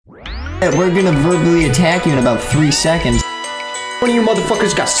We're gonna verbally attack you in about 3 seconds. One of you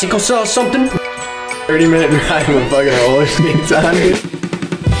motherfuckers got sickle cell or something? 30-minute drive with fucking roller skates on, dude.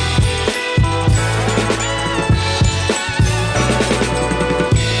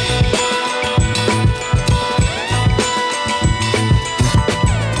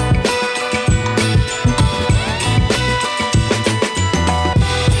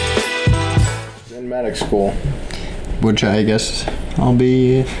 In medic school. Which I guess I'll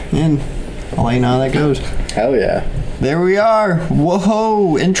be in. I'll let you know how that goes. Hell yeah. There we are.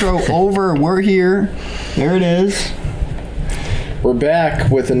 Whoa, intro over. We're here. There it is. We're back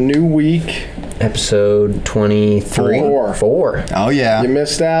with a new week. Episode 23. Four. Oh, yeah. You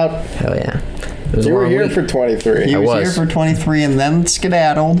missed out. Hell yeah. It was You a were long here week. for 23. He was was. here for 23 and then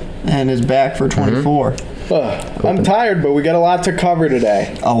skedaddled and is back for 24. Ugh, I'm tired, but we got a lot to cover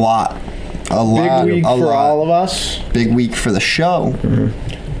today. A lot. A lot. Big week a for lot. all of us. Big week for the show.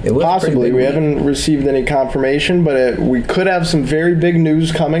 It was a pretty Possibly. big We week. haven't received any confirmation, but we could have some very big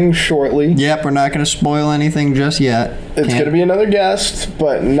news coming shortly. Yep, we're not going to spoil anything just yet. It's going to be another guest,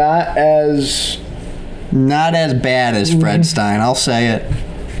 but not as bad as Fred Stein. I'll say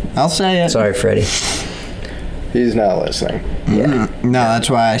it. Sorry, Freddie. he's not listening. Yeah. No, that's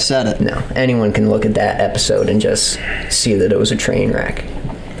why I said it. No. Anyone can look at that episode and just see that it was a train wreck.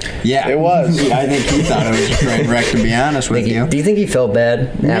 Yeah. It was. I think he thought it was a train wreck, to be honest with you. Do you think he felt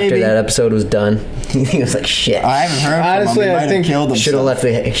bad Maybe. after that episode was done? He was like, shit. I haven't heard Honestly, from him. He I might have think killed himself. Should have left the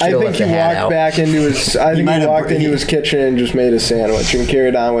I think he hat walked out. back into his. I think might he have walked into his kitchen and just made a sandwich and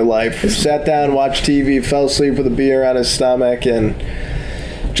carried on with life. Sat down, watched TV, fell asleep with a beer on his stomach, and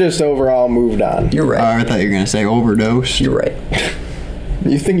just overall moved on. You're right. I thought you were going to say overdose. You're right.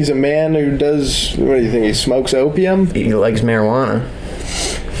 You think he's a man who does? What do you think? He smokes opium? He likes marijuana.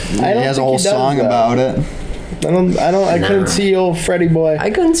 He has a whole song about it. I couldn't see old Freddie boy. I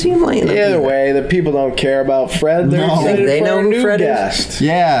couldn't see him lighting up Either either. way, the people don't care about Fred. They're No. excited They for know our who new Fred is? guest.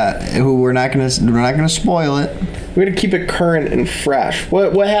 Yeah, who we're not gonna spoil it. We're gonna keep it current and fresh.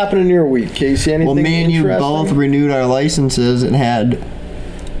 What happened in your week, Casey? Anything Well, me and you interesting? both renewed our licenses and had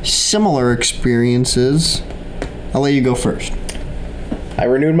similar experiences. I'll let you go first. I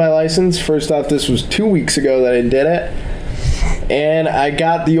renewed my license. First off, this was 2 weeks ago that I did it. And I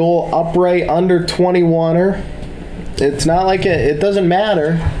got the old upright under 21er. It's not like it doesn't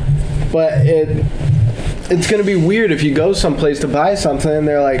matter, but it's going to be weird if you go someplace to buy something and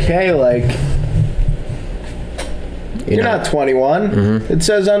they're like, hey, like, you're not 21. Mm-hmm. It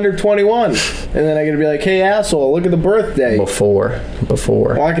says under 21. And then I got to be like, hey, asshole, look at the birthday. Before.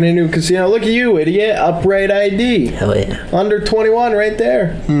 Walking into a casino, look at you, idiot, upright ID. Hell yeah. Under 21 right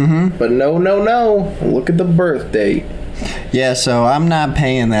there. Mm-hmm. But no. Look at the birth date. Yeah, so I'm not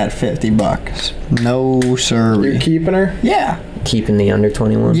paying that $50. No, sir. You're keeping her? Yeah. Keeping the under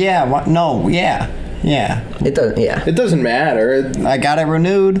 21. Yeah. What? No. Yeah. It doesn't. Yeah. It doesn't matter. I got it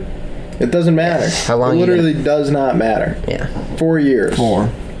renewed. It doesn't matter. How long It you literally does not matter. Yeah. 4 years.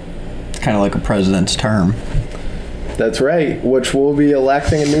 It's kind of like a president's term. That's right. Which we'll be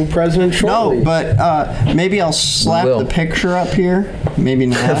electing a new president shortly. No, but maybe I'll slap will. the picture up here. Maybe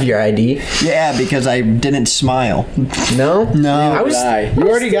not. Of your ID? Yeah, because I didn't smile. No. No. I was. You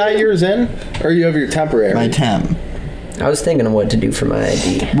already got yours in? Or you have your temporary? My temp. I was thinking of what to do for my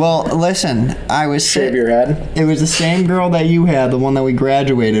ID. Well, listen, I was Shave your head? It was the same girl that you had, the one that we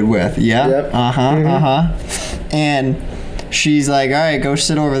graduated with. Yeah. Yep. And she's like, "All right, go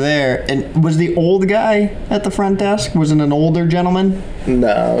sit over there." And was the old guy at the front desk? Was it an older gentleman?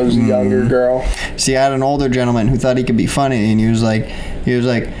 No, it was a younger girl. See, I had an older gentleman who thought he could be funny, and he was like,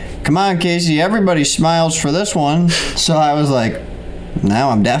 "Come on, Casey, everybody smiles for this one." So I was like, now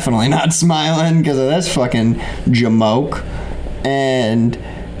I'm definitely not smiling because of this fucking jamoke. And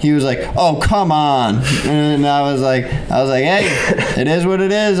he was like, "Oh, come on." And I was like, "Hey, it is what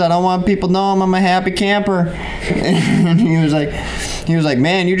it is. I don't want people knowing I'm a happy camper." And he was like,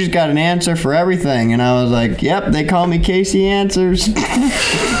 "Man, you just got an answer for everything." And I was like, "Yep, they call me Casey Answers."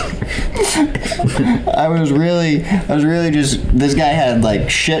 I was really just, this guy had like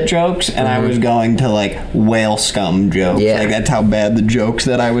shit jokes and I was going to like whale scum jokes. Yeah. Like that's how bad the jokes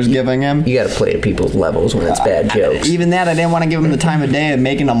that I was giving him. You got to play to people's levels when it's bad jokes. Even that, I didn't want to give him the time of day of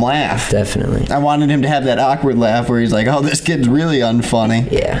making him laugh. Definitely. I wanted him to have that awkward laugh where he's like, "Oh, this kid's really unfunny."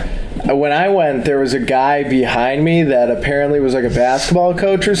 Yeah. When I went, there was a guy behind me that apparently was like a basketball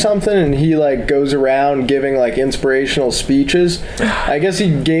coach or something, and he like goes around giving like inspirational speeches. I guess he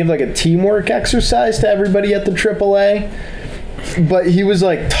gave like a teamwork exercise to everybody at the AAA. But he was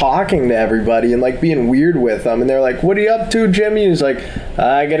like talking to everybody and like being weird with them, and they're like, "What are you up to, Jimmy?" He's like,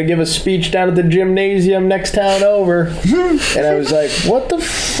 "I gotta give a speech down at the gymnasium next town over." And I was like, "What the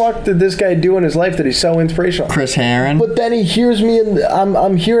fuck did this guy do in his life that he's so inspirational?" Chris Herron. But then he hears me, and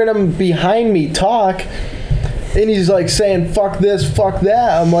I'm hearing him behind me talk, and he's like saying, "Fuck this, fuck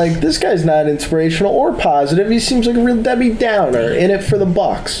that." I'm like, this guy's not inspirational or positive. He seems like a real Debbie Downer, in it for the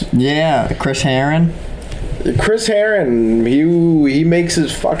bucks. Yeah, Chris Herron. Chris Herron, he makes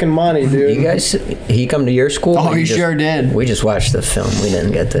his fucking money, dude. You guys, he come to your school? Oh, he sure did. We just watched the film. We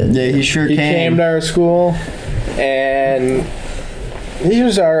didn't get to. Yeah, he sure He came to our school, and he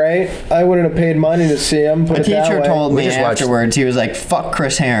was all right. I wouldn't have paid money to see him. Put A it that teacher way. told me just watched- afterwards, he was like, "Fuck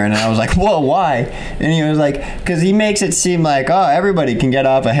Chris Herron," and I was like, "Whoa, why?" And he was like, "Because he makes it seem like, oh, everybody can get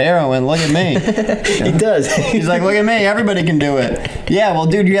off of heroin. Look at me." He does. He's like, "Look at me, everybody can do it." Yeah, well,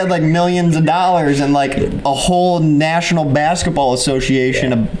 dude, you had like millions of dollars and like a whole National Basketball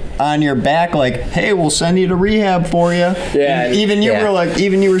Association on your back, like, "Hey, we'll send you to rehab for you." Yeah, And even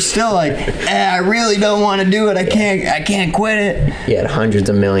you were still like, I really don't want to do it. I can't quit it. He had hundreds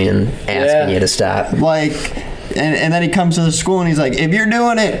of million asking you to stop. Like, and then he comes to the school and he's like, "If you're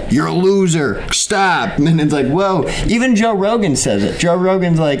doing it, you're a loser. Stop." And it's like, whoa. Even Joe Rogan says it. Joe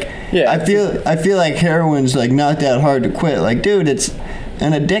Rogan's like, Yeah. I feel like heroin's like not that hard to quit. Like, dude, it's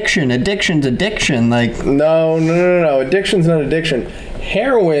an addiction. Addiction's addiction. Like, No. Addiction's not addiction.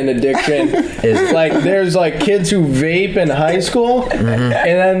 Heroin addiction is like, there's like kids who vape in high school, and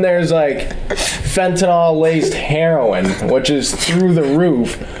then there's like fentanyl laced heroin, which is through the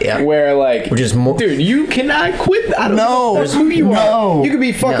roof. Yeah. Where like, Which is more. dude, you cannot quit. I don't No. know who you No. are. You could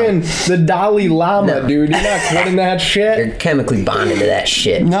be fucking the Dalai Lama, No. dude. You're not quitting that shit. You're chemically bonded to that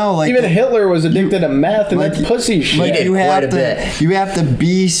shit. no, like Even Hitler was addicted to meth and like- that pussy shit. Like did you quite have a to, bit. you have to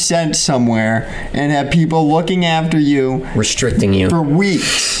be sent somewhere and have people looking after you Restricting you. for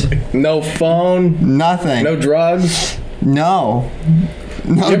weeks. No phone, Nothing. no drugs. No.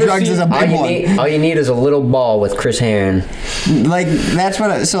 No You ever drugs seen- is a big one. All you need is a little ball with Chris Herron. Like, that's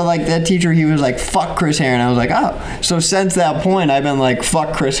what so like that teacher, he was like, "Fuck Chris Herron." I was like, oh. So since that point, I've been like,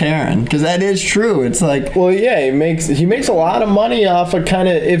 "Fuck Chris Herron," because that is true. It's like, Well, yeah, he makes a lot of money off of kind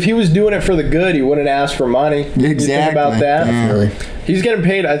of, if he was doing it for the good, he wouldn't ask for money. You think Exactly. about that? Really. He's getting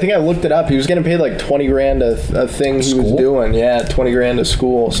paid, I think I looked it up, he was getting paid like 20 grand a thing he was School? doing. Yeah, 20 grand a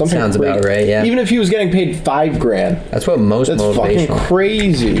school. Something Sounds crazy. about right, yeah. Even if he was getting paid 5 grand. That's what most That's fucking motivational. crazy.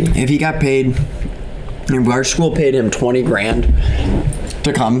 if he got paid, if our school paid him 20 grand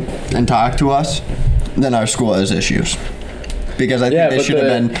to come and talk to us, then our school has issues. Because I think Yeah, they but should have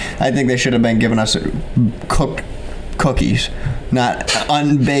been. I think they should have been giving us cooked cookies, not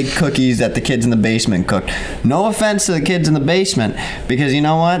unbaked cookies that the kids in the basement cooked. No offense to the kids in the basement, because you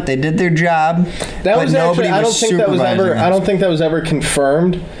know what, they did their job. That but was nobody actually, I don't think that was supervising ever, us. I don't think that was ever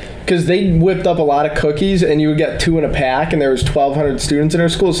confirmed. Because they whipped up a lot of cookies, and you would get 2 in a pack, and there was 1,200 students in our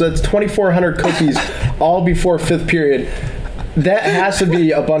school, so that's 2,400 cookies, all before 5th period. That has to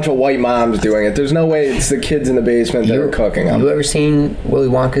be a bunch of white moms doing it. There's no way it's the kids in the basement that are cooking them. You ever seen Willy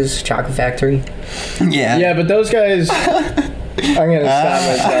Wonka's Chocolate Factory? Yeah. Yeah, but those guys. I'm gonna stop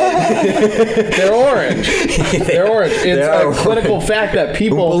myself. They're orange. They're orange. It's They a are clinical fact that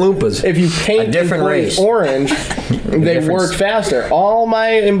people, Oompa Loompas. if you A paint different employees race. orange, they different work s- faster. All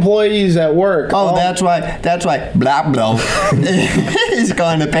my employees at work. Oh, all- that's why blah blah is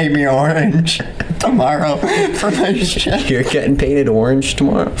going to pay me orange tomorrow for my shift. You're getting painted orange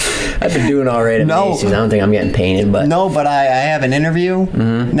tomorrow? I've been doing all right at No. Macy's. I don't think I'm getting painted, but No, but I have an interview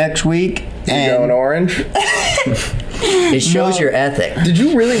next week, You and going orange? it shows your ethic. Did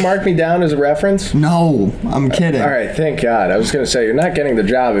you really mark me down as a reference? no, I'm kidding. All right, thank God. I was gonna say you're not getting the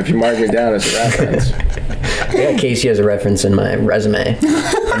job if you mark me down as a reference. I got Casey as a reference in my resume,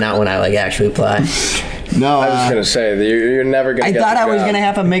 but not when I actually apply. No, I was gonna say that you're never gonna. I get thought the I was job. gonna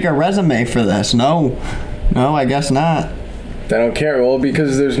have to make a resume for this. No, I guess not. They don't care. Well,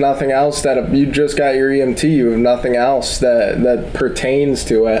 because there's nothing else that you just got your EMT. You have nothing else that pertains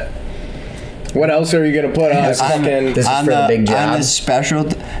to it. What else are you gonna put on? Fucking. This is for the big job. On the special,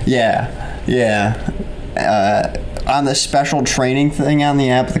 on the special training thing on the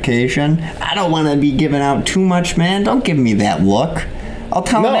application, I don't want to be giving out too much, man. Don't give me that look. I'll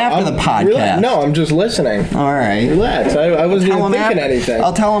tell him after the podcast. No, I'm just listening. All right. Relax. I wasn't Tell even him thinking after. anything.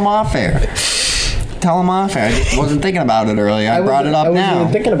 I'll tell him off air. Tell him off air. I wasn't thinking about it earlier. I brought it up I wasn't now.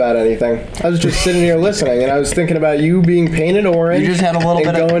 even thinking about anything. I was just sitting here listening, and I was thinking about you being painted orange. You just had a little and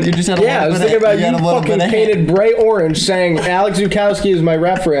bit of- you just had a yeah, little I was bit thinking of- about you had you a little fucking bit of- painted bright orange, saying Alex Zukowski is my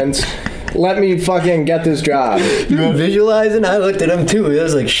reference, let me fucking get this job. You were visualizing? I looked at him too. I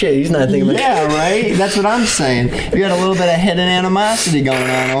was like, shit, he's not thinking about Yeah, right? That's what I'm saying. You got a little bit of hidden animosity going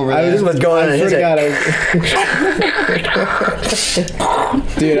on over there. This is what's going on in his head.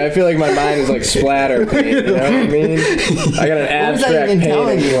 Dude, I feel like my mind is like splatter paint. You know what I mean? I got an abstract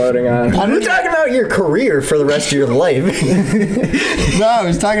painting floating on. We're talking about your career for the rest of your life. No, I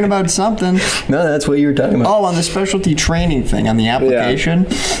was talking about something. No, that's what you were talking about. Oh, on the specialty training thing on the application,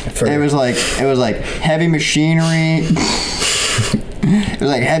 it was like heavy machinery. It was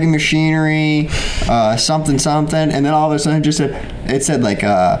like heavy machinery, something, and then all of a sudden it said like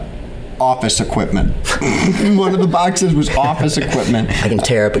office equipment. One of the boxes was office equipment. I can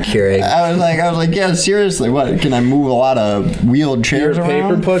tear up a Keurig. I was like, yeah, seriously, what? Can I move a lot of wheeled chairs You're a paper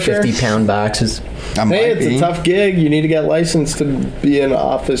around? pusher? 50-pound boxes. Hey, it's a tough gig. You need to get licensed to be an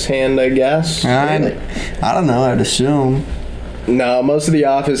office hand, I guess. I don't know. I'd assume. No, most of the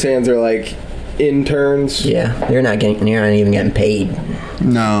office hands are like interns. Yeah, you're not even getting paid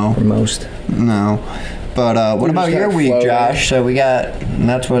No. for most. No. But what about just your kinda week, floating. Josh? So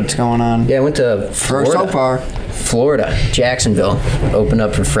that's what's going on. Yeah, I went to Florida. So far. Florida, Jacksonville, opened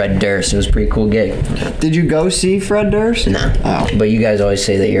up for Fred Durst. It was a pretty cool gig. Did you go see Fred Durst? Nah. Oh. But you guys always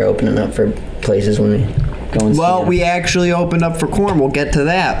say that you're opening up for places when we go and see Well, them. we actually opened up for Corn. We'll get to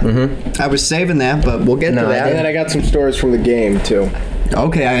that. Mm-hmm. I was saving that, but we'll get No, to I that. And then I got some stories from the game, too.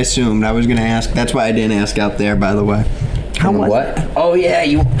 Okay, I assumed. I was going to ask. That's why I didn't ask out there, by the way. How what? Oh yeah,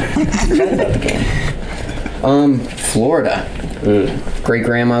 you forgot about the game. Florida. Great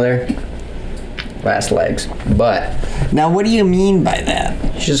grandmother. Last legs. But Now, what do you mean by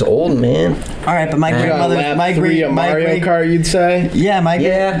that? she's just old, man. All right, but my You got grandmother, lap my 3 great, of my Mario great, Kart, you'd say? yeah,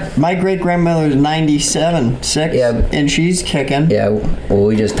 Yeah. my great grandmother is 97, 6, Yeah. and she's kicking. Yeah, well,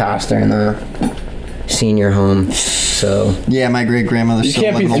 we just tossed her in the senior home. So Yeah, my great grandmother's You still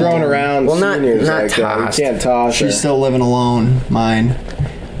can't be living throwing alone. around Well, not seniors like tossed. that. You can't toss her. She's still living alone. Mine.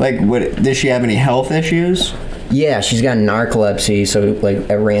 Like, what? Does she have any health issues? yeah, she's got narcolepsy. So like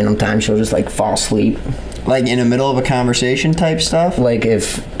at random times she'll just like fall asleep. Like in the middle of a conversation type stuff? Like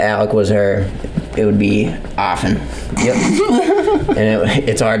if Alec was her, it would be often. Yep. And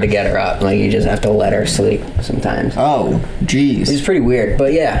it's hard to get her up. Like you just have to let her sleep sometimes. Oh, jeez. It's pretty weird,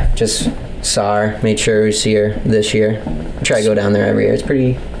 but yeah, just saw her. Made sure we see her this year. Try to go down there every year. It's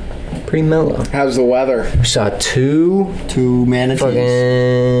pretty mellow. How's the weather? We saw two Two manatees. fucking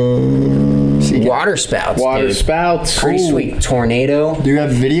water spouts. Water dude. spouts. Pretty Ooh. sweet tornado Do you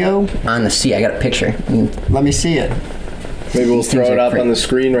have video? on the sea. I got a picture. Let me see it. Maybe we'll These throw things it are up crazy. on the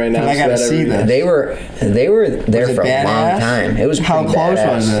screen right now. I gotta so that see everybody- this. They were there Was it for a long badass? time. It was How pretty close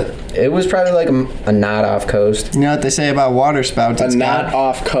badass. was it? It was probably like a knot off coast, You know what they say about water spouts? A It's knot got-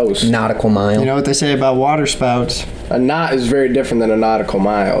 off coast. nautical mile. You know what they say about water spouts? A knot is very different than a nautical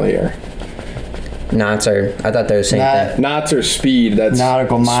mile here. Knots are. I thought they were the same Knot- thing. Knots are speed. That's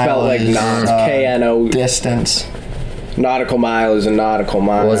Nautical mile spelled like is, knots. K-N-O. Distance. Nautical mile is a nautical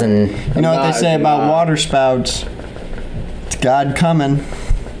mile. Wasn't. You know what knot they say is a about knot. water spouts? It's God coming.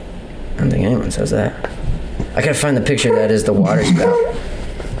 I don't think anyone says that. I gotta find the picture that is the water spout.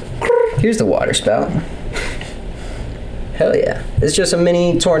 Here's the water spout. Hell yeah. It's just a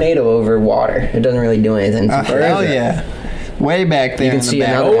mini tornado over water. It doesn't really do anything. Oh, too hell crazy. yeah. Way back there can in the see back.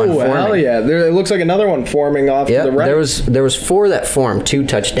 another one Oh, hell forming. yeah. There, it looks like another one forming off to the Yep, right. there was 4 that formed, 2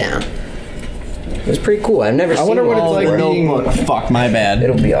 touched down. It was pretty cool. I've never seen wonder what one it's like before. being- Fuck, my bad.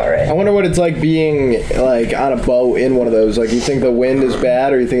 It'll be alright. I wonder what it's like being like on a boat in one of those. Like, you think the wind is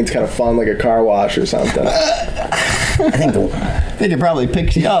bad, or you think it's kind of fun, like a car wash or something? I think I think it probably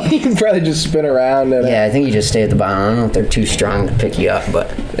picks you up. You can probably just spin around and yeah, I think you just stay at the bottom. I don't know if they're too strong to pick you up, but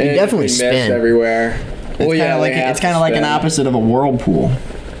you and definitely mist spin. everywhere. Well, It's yeah, kind of like they have it's kind of to like an spin. opposite of a whirlpool.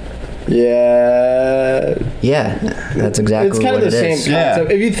 Yeah, Yeah, that's exactly it's kind what of the it same is. concept.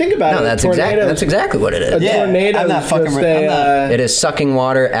 Yeah. If you think about No, it, that's tornadoes- exactly what it is. A Yeah, tornado I'm not is fucking just with- I'm not- It is sucking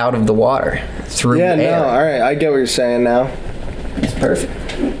water out of the water through yeah, air. no, all right, I get what you're saying now. It's perfect.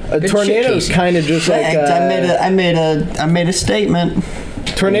 A Good tornado shit, is Casey. kind of just like Thanks. I made a statement.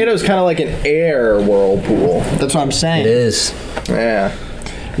 tornado is kind of like an air whirlpool. That's what I'm saying. It is. Yeah.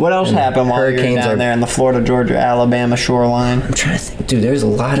 What else happened while you were hurricanes down are- there in the Florida, Georgia, Alabama shoreline? I'm trying to think. Dude, there's a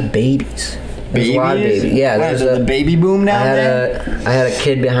lot of babies. There's a lot of babies. Yeah, What, there's is it a the baby boom down there I had a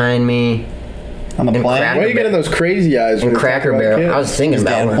kid behind me on the in plane. Cracker Why are you getting those crazy eyes? in when you Cracker talk about Barrel. kids? I was thinking Is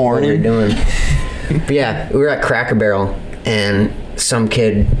Dad about what we horny? were doing. But yeah, we were at Cracker Barrel and some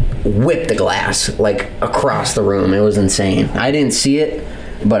kid whipped the glass like across the room. It was insane. I didn't see it,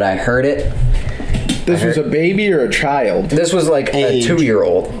 but I heard it. This was a baby or a child? This was like Age. a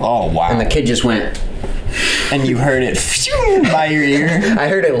 2-year-old. Oh wow! And the kid just went and you heard it by your ear. I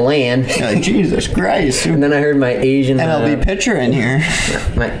heard it land. You're like, Jesus Christ. And then I heard my Asian MLB pitcher in here.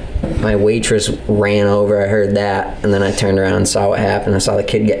 my waitress ran over. I heard that, and then I turned around and saw what happened. I saw the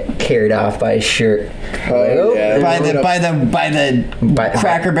kid get carried off by his shirt. Oh, yeah. By the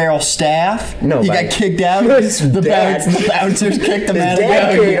Cracker Barrel staff. No, he got kicked out. The bouncers kicked him out.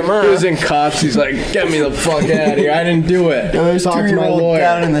 dad carried him He was off. in cuffs. He's like, "Get me the fuck out of here! I didn't do it." Those Talk to my 2-year-olds lawyer.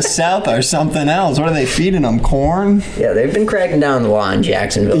 down in the South are something else. What are they feeding them? Corn? Yeah, they've been cracking down the law in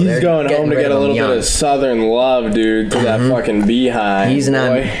Jacksonville. He's They're going home to rid get a them little young. bit of Southern love, dude, to that fucking beehive. He's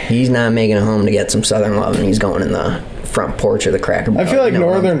not making it home to get some Southern love, and he's going in the front porch of the Cracker I Barrel. feel like You know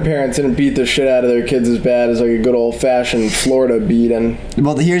what I'm- northern parents didn't beat the shit out of their kids as bad as like a good old fashioned Florida beating.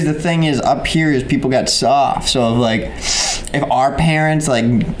 Well, here's the thing: is up here is people got soft. So if our parents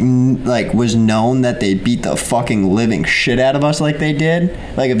like was known that they beat the fucking living shit out of us like they did,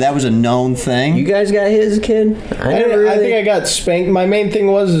 like if that was a known thing, You guys got his kid? I think I got spanked. My main thing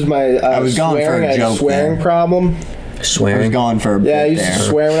was my I was going for swearing. a I had joke swearing there. problem. I was Swearing. going for a Yeah, I bit used there. to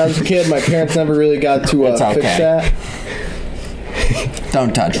swear when I was a kid. My parents never really got to It's fix okay. that.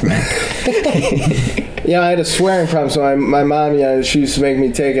 Don't touch me. Yeah, I had a swearing problem, so my mom, she used to make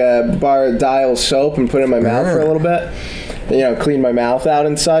me take a bar of Dial soap and put it in my mouth for a little bit, and, clean my mouth out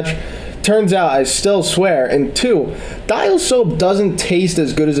and such. Turns out I still swear. And 2, Dial soap doesn't taste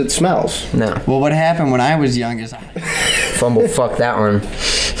as good as it smells. No. Well, what happened when I was young is Fumble fuck that one.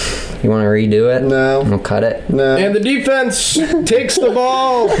 You want to redo it? No. We'll cut it. no. And the defense takes the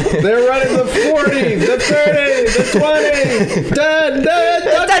ball. They're running the 40, the 30, the 20.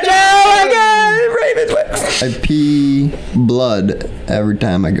 Ravens win. I pee blood every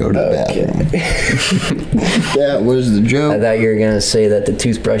time I go to the bathroom. That was the I joke. thought you were going to say that the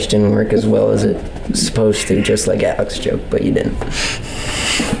toothbrush didn't work as well as it's supposed to, just like Alex's joke, but you didn't.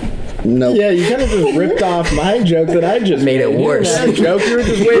 Nope. Yeah, you kind of just ripped off my joke that I just Made it You worse. didn't have a joke. You were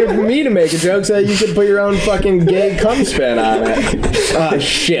just waiting for me to make a joke so that you could put your own fucking gay cum spin on it. Ah,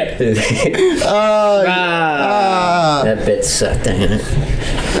 shit. That bit sucked, dang it.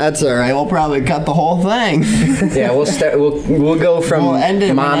 That's all right. We'll probably cut the whole thing. Yeah, we'll start. We'll go from We'll end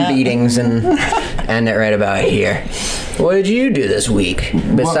it mom with that. beatings and end it right about here. What did you do this week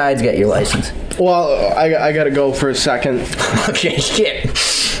besides get your license? Well, I gotta go for a second. Okay, shit.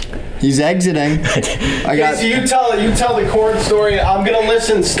 He's exiting. I got. So you tell the corn story. I'm gonna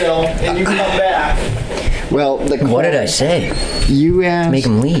listen still, and you come back. Well, What did I say? You asked. Make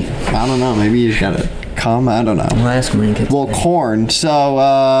him leave. I don't know. Maybe you just gotta come. I don't know. We'll ask him when he gets Well, back. corn.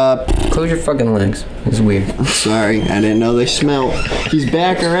 So, Close your fucking legs. It's weird. sorry. I didn't know they smelled. He's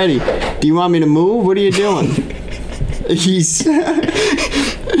back already. Do you want me to move? What are you doing? He's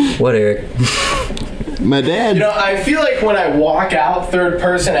What, Eric? my dad. I feel like when I walk out third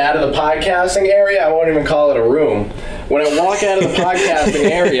person out of the podcasting area, I won't even call it a room. When I walk out of the podcasting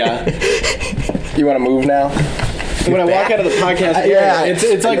area, you want to move now? When I walk out of the podcast area, Yeah.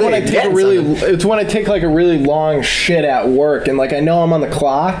 it's like when I take it's when I take like a really long shit at work, and like I know I'm on the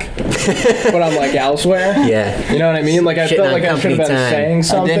clock, but I'm like elsewhere. Yeah. You know what I mean? Like I Shitting felt on like I should have been company time. saying I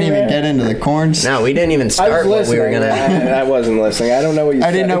something. didn't even there. get into the corn. No, we didn't even I was start what listening. we were gonna. I wasn't listening. I don't know what you I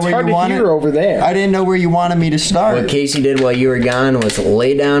said. didn't know it's where hard you to wanted. hear over there. I didn't know where you wanted me to start. What Casey did while you were gone was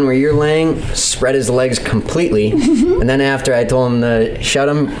lay down where you're laying, spread his legs completely, and then after I told him to shut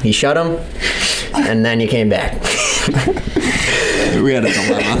him, he shut him, and then you came back. We had a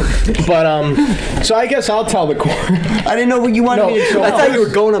dilemma. But so I guess I'll tell the corn. I didn't know what you wanted No, me to tell. I thought you were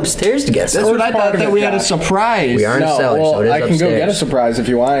going upstairs to get That's some. what I part thought. of That it, we had a Josh. surprise. We are in a cellar, well, so it is I can go get a upstairs. surprise if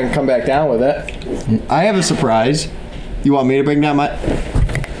you want and come back down with it. I have a surprise. You want me to bring down my?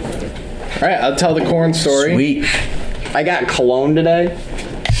 All right, I'll tell the corn story. Sweet. I got cologne today.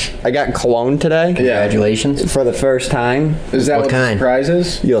 Congratulations. For the first time. Is that What what the kind? surprise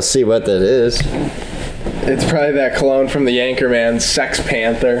is? You'll see what that is. It's probably that cologne from the Anchorman, Sex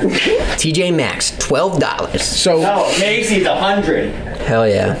Panther. TJ Maxx, $12. So Macy's 100. Hell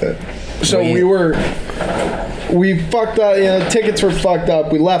yeah. we fucked up. Tickets were fucked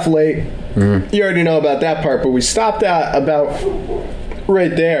up. We left late. You already know about that part, but we stopped at about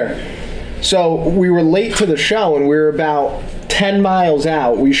right there. So we were late to the show, and we were about 10 miles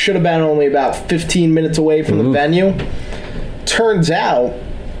out. We should have been only about 15 minutes away from the venue. Turns out,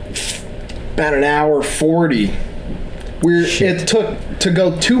 about an hour 40. It took to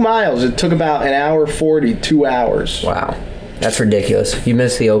go 2 miles. It took about an hour 40, 2 hours. Wow. That's ridiculous. You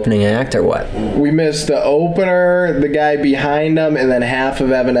missed the opening act or what? We missed the opener, the guy behind him, and then half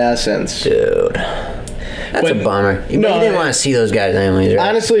of Evanescence. Dude. That's a bummer. But you didn't want to see those guys anyways, right?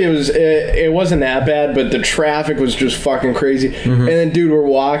 Honestly, it wasn't that bad, but the traffic was just fucking crazy. Mm-hmm. And then, dude, we're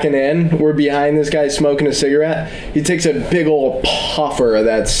walking in. We're behind this guy smoking a cigarette. He takes a big old puffer of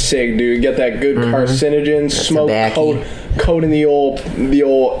that cig, dude. Get that good carcinogen smoke coating the old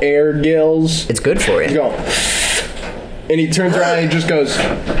air gills. It's good for you. He's going, and he turns around and he just goes,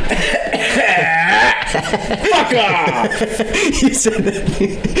 "Fuck off!" He said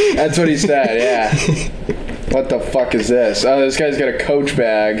that. That's what he said. Yeah. What the fuck is this? Oh, this guy's got a Coach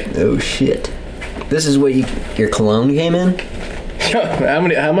bag. Oh shit! This is what your cologne came in.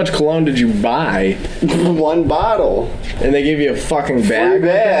 How much cologne did you buy? 1 bottle. And they gave you a fucking bag?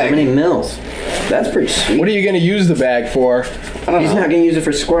 How many mils? That's pretty sweet. What are you going to use the bag for? He's not going to use it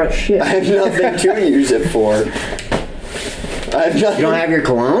for squat shit. I have nothing to use it for. I have nothing. You don't have your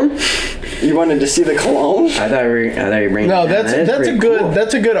cologne? You wanted to see the cologne? I thought you were bringing. No, it down.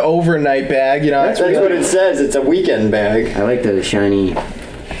 that's a good overnight bag. You know, That's what it says. It's a weekend bag. I like the shiny.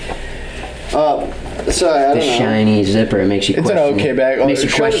 Sorry, I don't know. Shiny zipper. It makes you. It's question an okay bag. It makes you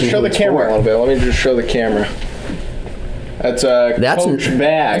question show who the it's camera for. a little bit. Let me just show the camera. That's a Coach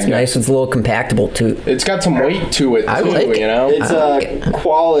bag. That's nice. It's a little compactable too. It's got some weight to it, I too, like it. you know? It's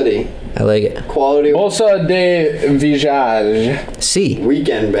quality. I like it. Quality Bolsa de Visage. C.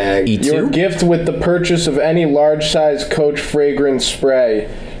 weekend bag. Your E2. gift with the purchase of any large-size Coach fragrance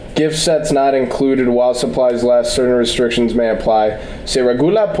spray. Gift sets not included while supplies last. Certain restrictions may apply. Se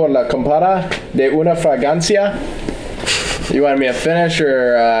regula por la compra de una fragancia. You wanted me to finish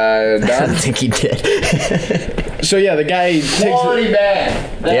or I done? don't think he did. So yeah, the guy takes Quality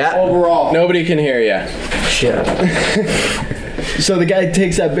bag. That's Yeah. overall. Nobody can hear you. Shut up. So the guy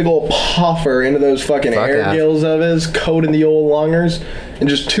takes that big old puffer into those fucking Fuck air off. gills of his, coating the old lungers, and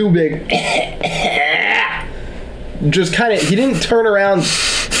just two big. Just kind of, he didn't turn around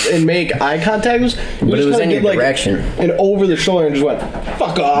and make eye contact. But it was in your direction. And over the shoulder and just went,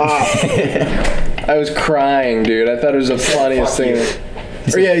 "Fuck off." I was crying, dude. I thought it was the funniest thing.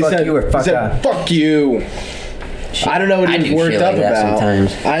 He said, "Fuck you," or "Fuck off." "Fuck you." I don't know what I he was do worked shit up like that about.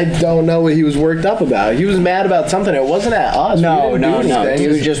 sometimes. I don't know what he was worked up about. He was mad about something. It wasn't at us. No, We didn't do no. anything. He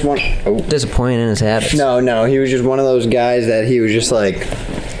was just one. Disappointed in his habits. No. He was just one of those guys that he was just like,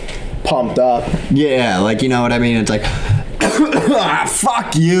 pumped up. yeah, like, you know what I mean? It's like,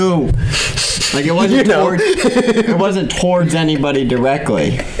 fuck you. Like, it wasn't it wasn't towards anybody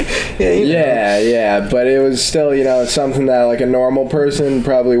directly. Yeah, but it was still, something that like a normal person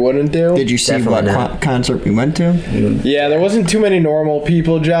probably wouldn't do. Did you see Definitely what not. concert we went to? Yeah, there wasn't too many normal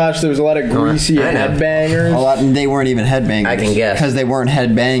people, Josh. There was a lot of greasy I know. headbangers. A lot. They weren't even headbangers. I can guess. Because they weren't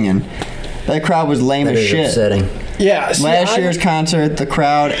headbanging. That crowd was lame That as is shit. upsetting. Yeah, see, Last year's concert, the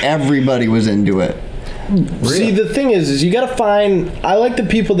crowd, everybody was into it. See, the thing is you gotta find. I like the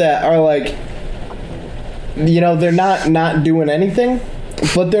people that are like, they're not doing anything,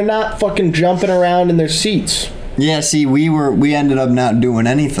 but they're not fucking jumping around in their seats. Yeah, see, we ended up not doing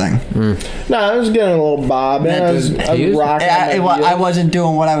anything. No, I was getting a little bob. I was rocking. I wasn't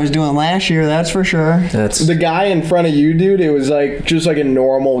doing what I was doing last year, that's for sure. That's The guy in front of you, dude, it was like just like a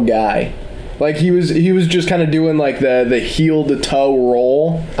normal guy. Like he was just kind of doing like the heel to toe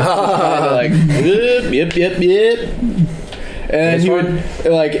roll. Like yip. And he would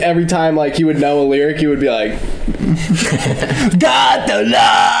like every time like he would know a lyric, he would be like, Got the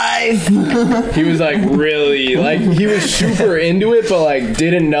life. he was like really like he was super into it, but like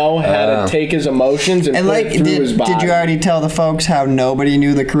didn't know how to take his emotions and And put like, it through his body. did you already tell the folks how nobody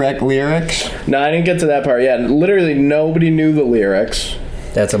knew the correct lyrics? No, I didn't get to that part yet. Literally nobody knew the lyrics.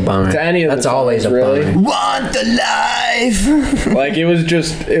 That's a bummer. To any of the That's always a songs, really. bummer. Want the life. Like it was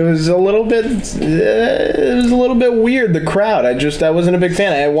a little bit weird, the crowd. I wasn't a big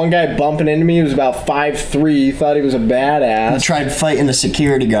fan. I had one guy bumping into me. He was about 5'3". He thought he was a I badass. tried fighting the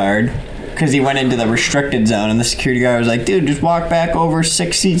security guard because he went into the restricted zone, and the security guard was like, "Dude, just walk back over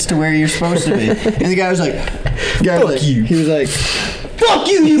 6 seats to where you're supposed to be." And the guy was like, "Fuck you." He was like, "Fuck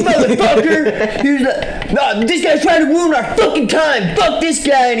you, you motherfucker!" He was like, "No, this guy's trying to ruin our fucking time. Fuck this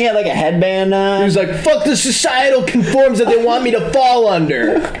guy!" And he had like a headband on. He was like, "Fuck the societal conforms that they want me to fall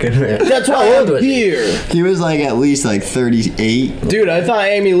under. That's why How old I'm was he? here." He was like at least like 38. Dude, I thought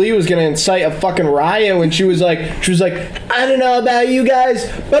Amy Lee was gonna incite a fucking riot when she was like, "I don't know about you guys,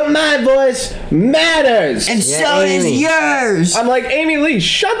 but my voice matters." And Yeah, so does Amy. yours. I'm like, Amy Lee,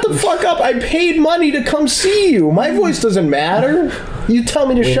 shut the fuck up. I paid money to come see you. My voice doesn't matter. You tell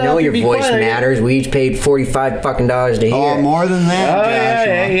me to We shut know up. your and be voice quiet. matters. We each paid $45 fucking to hear. Oh, it. more than that, Oh,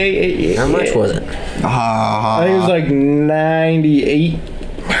 Joshua. yeah. How much was it? I think it was like 98.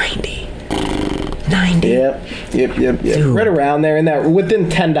 90. $90. Yep. Dude. Right around there, in that within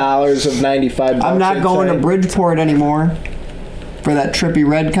 $10 of 95 bucks. I'm not I'd going say. to Bridgeport anymore for that Trippie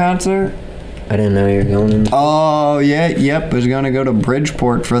Red concert. I didn't know you were going. Oh, yeah, yep. I was going to go to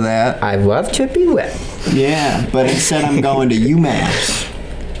Bridgeport for that. I love Trippie Red. Yeah, but instead I'm going to UMass.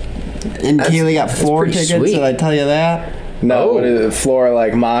 And Keely got floor pretty tickets, sweet. did I tell you that? No, Oh. what is it? Floor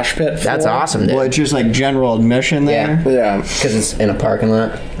like mosh pit? That's floor? awesome, dude. Well, it's just like general admission there. Yeah. Because it's in a parking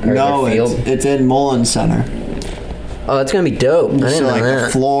lot or No, a field. it's in Mullins Center. Oh, that's gonna be dope. I didn't So know like the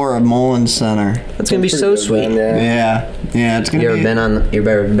that. floor of Mullins Center. That's gonna be so Pretty good, sweet. man, Yeah, it's gonna You be. you've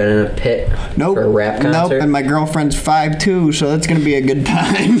ever been in a pit Nope. for a rap Nope. concert? And my girlfriend's 5'2", so that's gonna be a good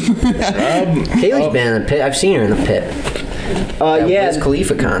time. Kaylee's been in the pit. I've seen her in the pit. That Wiz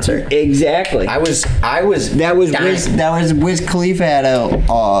Khalifa concert. exactly. I was That was Wiz Khalifa at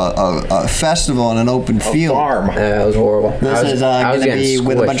a festival in an open field. Farm. That was horrible. This is I was gonna be getting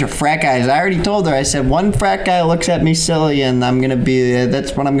with a squished. bunch of frat guys. I already told her. I said one frat guy looks at me silly, and I'm gonna be.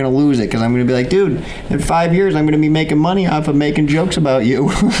 That's when I'm gonna lose it because I'm gonna be like, dude, in 5 years I'm gonna be making money off of making jokes about you.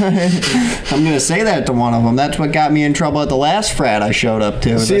 I'm gonna say that to one of them. That's what got me in trouble at the last frat I showed up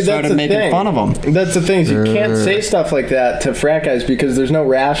to. See, I that's started the making thing. fun of them. That's the thing. Is you can't say stuff like that to frat guys because there's no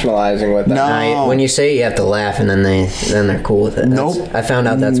rationalizing with that. No. When you say it, you have to laugh, and then they're cool with it. Nope. I found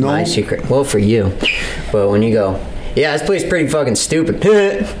out that's my Nope. secret. Well, for you, but when you go, yeah, this place is pretty fucking stupid,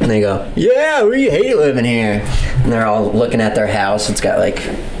 and they go, yeah, we hate living here, and they're all looking at their house. It's got like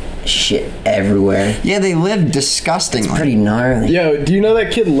shit everywhere. Yeah, they live disgustingly. Pretty gnarly. Yo, do you know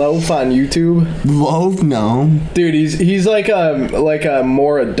that kid Loaf on YouTube? Loaf, no. Dude, he's like a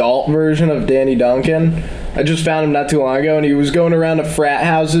more adult version of Danny Duncan. I just found him not too long ago, and he was going around to frat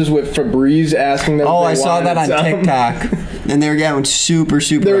houses with Febreze asking them. Oh, if I they saw wanted that on some. TikTok, and they were getting super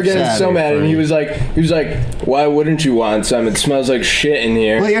They were getting upset. so mad, and he was like, "Why wouldn't you want some? It smells like shit in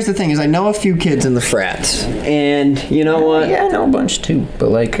here." Well, here's the thing: is I know a few kids in the frats, and you know what? Yeah, I know a bunch too, but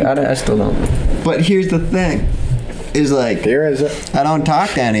like I still don't. But here's the thing: is like Here is it. I don't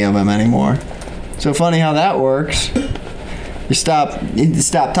talk to any of them anymore. So funny how that works. You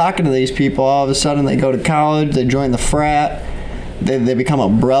stop talking to these people. All of a sudden, they go to college. They join the frat. They become a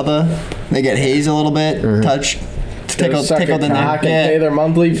brother. They get hazed a little bit. Touch, tickle Suck a the cock neck. and pay their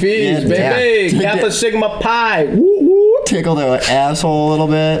monthly fees, Yeah, baby. yeah. Kappa Sigma Pi. Woo woo. Tickle their asshole a little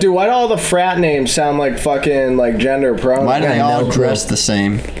bit. Dude, why do all the frat names sound like fucking like gender pronouns? Why do they I all know, dress the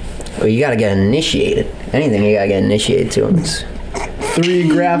same? Well, you gotta get initiated. Anything you gotta get initiated to. 3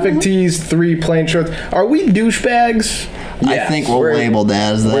 graphic tees, 3 plain shorts. Are we douchebags? I think we're labeled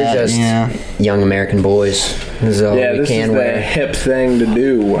as that. We're just yeah. young American boys. This is all Yeah, we this can is the wear. hip thing to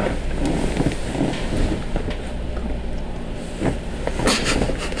do.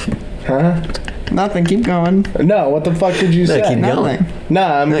 Huh? Nothing. Keep going. No, what the fuck did you say? keep going. Nothing. No,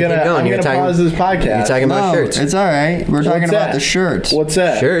 I'm No, keep gonna going. You're talking- pause this podcast. You're talking about No, shirts. it's all right. We're talking What's about that? the shirts. What's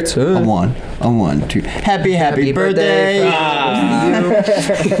that? Shirts. A one, two. Happy birthday.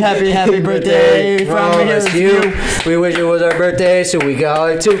 Happy birthday from From here us to you. you. We wish it was our birthday, so we call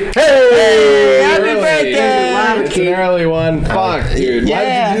it too. Hey! Happy Really? birthday! It's an early one. Fuck, dude. Why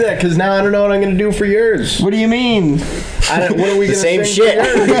Yeah. did you do that? Because now I don't know what I'm gonna do for yours. What do you mean? What are we The gonna same sing shit.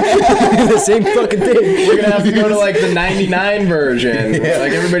 for yours? The same fucking thing. We're gonna have to go to like the 99 version.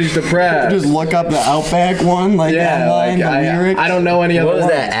 Like everybody's depressed. Just look up the Outback one, like yeah, online, like the lyrics. I don't know any other What was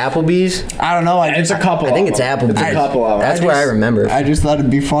ones. that? Applebee's? I don't know. It's a couple. I think of it's them. Applebee's. It's a couple of them. That's where I remember. I just thought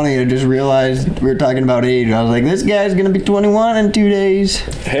it'd be funny to just realize we were talking about age. I was like, this guy's gonna be 21 in 2 days.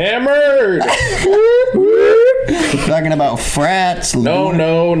 Hammered. Talking about frats.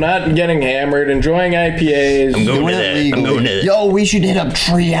 No, not getting hammered. Enjoying IPAs. Doing it legally. Yo, we should hit up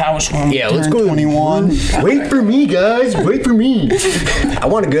Treehouse when we let's turn go. 21. Wait for me, guys. Wait for me. I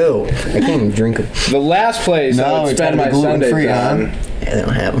want to go. I can't even drink it. The last place I No, would it's spend gotta my be gluten-free, Sundays huh? on. Yeah, they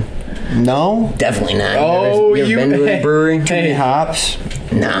don't have them. No? Definitely not. Oh, you ever been to a brewery? Three hops.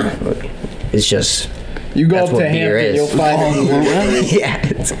 Nah. It's just. You go That's up what to beer Hampton, is. you'll find Oh, it. really? Yeah,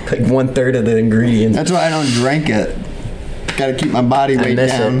 it's like 1/3 of the ingredients. That's why I don't drink it. Gotta keep my body weight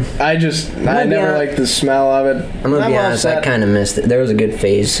miss down. it. I gonna be never honest- liked the smell of it. I'm gonna be honest, I kind of missed it. There was a good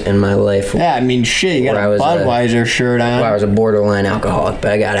phase in my life Yeah, I mean, shit, you got Where I a was, Budweiser shirt on. where I was a borderline alcoholic,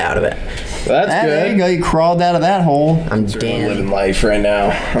 but I got out of it. That's There you good. go, you crawled out of that hole. I'm I'm damn. living life right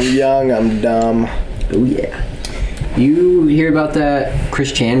now. I'm young, I'm dumb. Oh yeah. You hear about that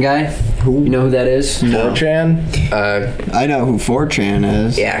Chris Chan guy? Who? You know who that is? 4chan? I know who 4chan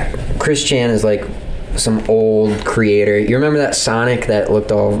is. Yeah, Chris Chan is like some old creator. You remember that Sonic that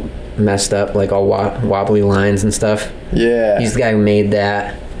looked all messed up, like all wobbly lines and stuff? Yeah. He's the guy who made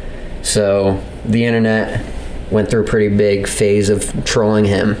that. So the internet went through a pretty big phase of trolling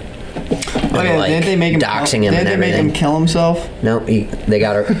him. yeah, like, did they make him doxing him did and they make everything. him kill himself? No, they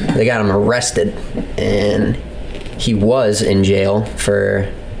got him arrested, and he was in jail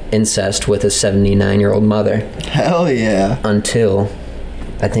for incest with his 79-year-old mother Hell yeah. until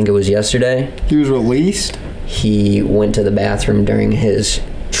I think it was yesterday. He was released? He went to the bathroom during his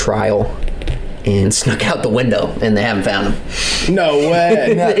trial and snuck out the window, and they haven't found him. No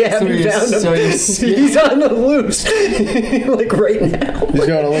way. They haven't found him. So He's on the loose, like right now. He's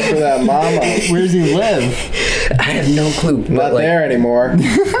going to look for that mama. where does he live? I have no clue. Not but, like, there anymore.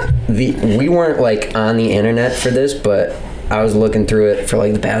 we weren't like on the internet for this, but I was looking through it for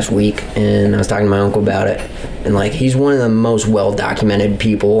like the past week, and I was talking to my uncle about it, and like he's one of the most well documented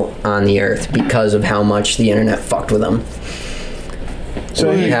people on the earth because of how much the internet fucked with him.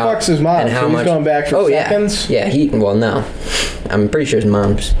 So he How- fucks his mom. and how So he's much- going back for Oh seconds? yeah, well no, I'm pretty sure his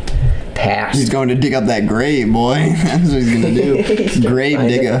mom's passed. He's going to dig up that grave, boy. That's what he's gonna do. Grave find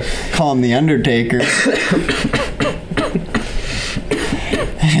digger. Call him the Undertaker.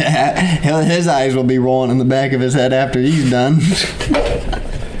 His eyes will be rolling in the back of his head after he's done.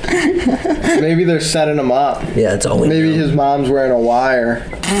 Maybe they're setting him up. Yeah, that's all we Maybe know. his mom's wearing a wire.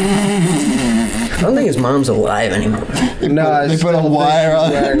 I don't think his mom's alive anymore. No, I They put a still think wire she's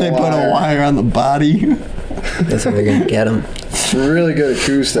on. wearing They put a wire on the body. That's how they're gonna get him. Really good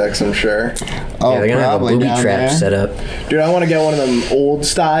acoustics, I'm sure. Oh, Yeah, they're gonna have a probably booby down trap there. set up. Dude, I want to get one of them old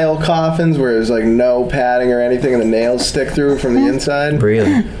style coffins where there's like no padding or anything and the nails stick through from the inside.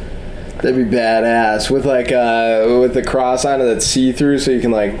 Really? That'd be badass. With like with the cross on it that's see through so you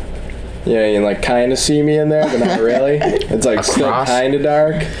can like you can like kind of see me in there, but not really. It's like A still cross? kind of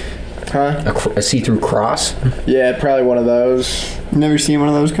dark. Huh? A see-through cross? Yeah, probably one of those. Never seen one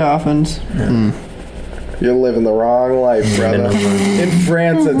of those coffins. You're living the wrong life, brother. In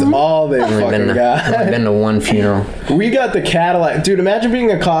France, that's all they I've fucking only got. been to one funeral. We got the Cadillac. Dude, imagine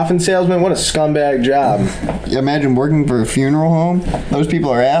being a coffin salesman. What a scumbag job. Imagine working for a funeral home. Those people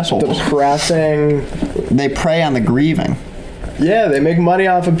are assholes. Depressing. They prey on the grieving. Yeah, they make money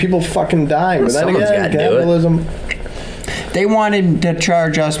off of people fucking dying. But then Someone's again, gotta do it. capitalism. They wanted to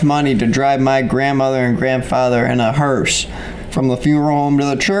charge us money to drive my grandmother and grandfather in a hearse from the funeral home to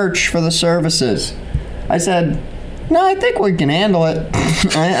the church for the services. I said, "No, I think we can handle it.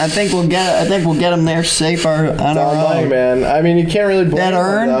 I think we'll get them there safe on It's our all money, own." man. I mean, you can't really blame That them,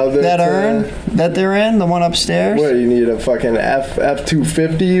 urn, though, that urn that they're in, the one upstairs. What, you need a fucking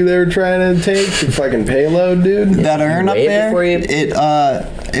F-250 they were trying to take to fucking payload, dude? That urn up weigh it there, before you-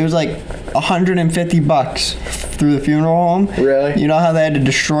 it was like $150 through the funeral home. Really? You know how they had to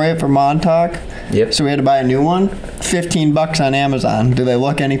destroy it for Montauk? Yep. So we had to buy a new one. $15 on Amazon. Do they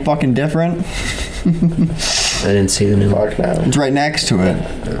look any fucking different? I didn't see the new one. Fuck no. It's right next to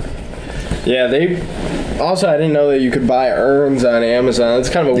it. Yeah, they... Also, I didn't know that you could buy urns on Amazon. That's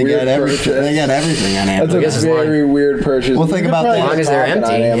kind of a They weird got everything. purchase. They got everything on That's Amazon. guess a as long- very weird purchase. Well, think You could about probably that. As long as get they're coffin on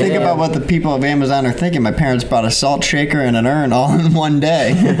empty. Amazon. Think about what the people of Amazon are thinking. My parents bought a salt shaker and an urn all in one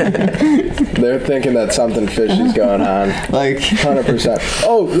day. They're thinking that something fishy's going on. Like, 100%.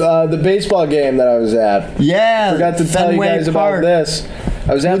 Oh, the baseball game that I was at. yeah. Forgot to tell you Fenway guys Park. about this.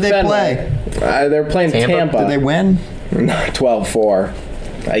 I was at Who'd they Fenway. They were playing Tampa? Tampa. Did they win? 12-4.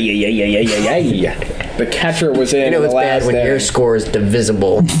 The catcher was in You know the it's last bad when your inning. score is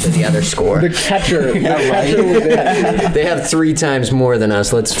divisible to the other score. The catcher was in. They have 3 times more than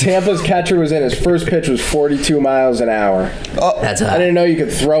us. Tampa's catcher was in. His first pitch was 42 miles an hour. That's I hot. didn't know you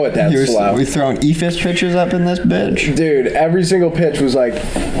could throw it that slow. We throwing EFIS pitches up in this bitch. Dude, every single pitch was like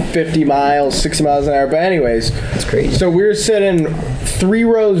 50 miles, 60 miles an hour. But anyways, That's crazy. so we were sitting 3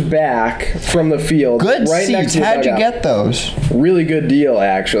 rows back from the field. Good right next seats. to the How'd you dugout. get those? Really good deal,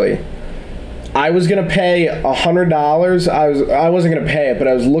 actually. I was gonna pay $100. I wasn't gonna pay it, but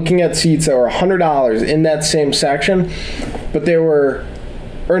I was looking at seats that were $100 in that same section, but they were,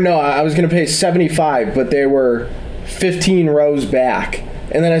 or no, I was gonna pay $75, but they were 15 rows back,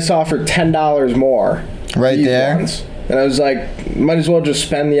 and then I saw for $10 more. Right these there? ones. And I was like, might as well just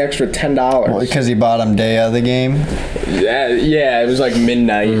spend the extra $10. Because he bought them day of the game. Yeah, it was like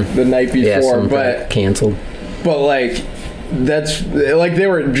midnight the night Yeah, before, some but got canceled. like. That's like they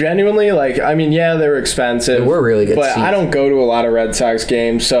were genuinely like I mean yeah they were expensive They were really good but seats. I don't go to a lot of Red Sox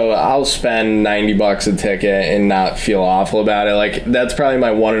games so I'll spend $90 a ticket and not feel awful about it. Like that's probably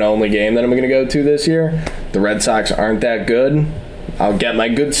my one and only game that I'm gonna go to this year. The Red Sox aren't that good. I'll get my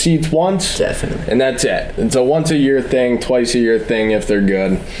good seats once Definitely. and that's it. It's a once a year thing, twice a year thing if they're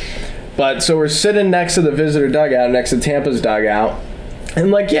good. But so we're sitting next to the visitor dugout, next to Tampa's dugout. And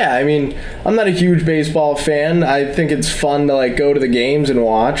like, yeah, I mean, I'm not a huge baseball fan. I think it's fun to like go to the games and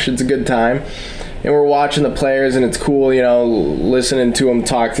watch. It's a good time. and we're watching the players, and it's cool, you know, listening to them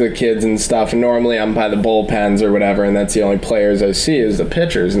talk to the kids and stuff. And normally I'm by the bullpens or whatever, and that's the only players I see is the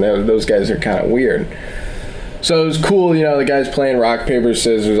pitchers, and those guys are kind of weird. So it was cool, you know, the guys playing rock, paper,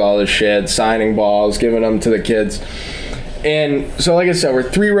 scissors, all this shit, signing balls, giving them to the kids. And so, like I said, we're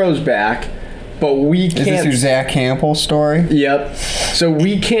 3 rows back, but we can't... Is this your Zach Campbell story? Yep. So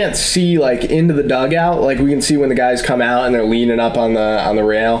we can't see, like, into the dugout. Like, we can see when the guys come out and they're leaning up on the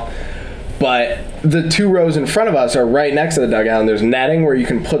rail. But the 2 rows in front of us are right next to the dugout, and there's netting where you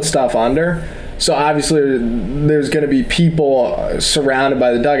can put stuff under. So obviously there's going to be people surrounded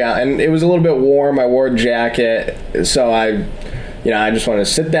by the dugout. And it was a little bit warm. I wore a jacket. So I just wanted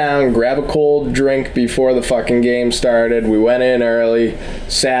to sit down, grab a cold drink before the fucking game started. We went in early,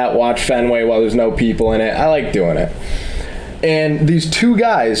 sat, watched Fenway while there's no people in it. I like doing it. And these 2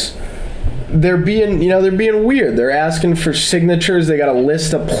 guys, they're being weird. They're asking for signatures. They got a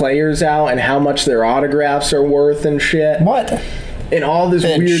list of players out and how much their autographs are worth and shit. What? And all this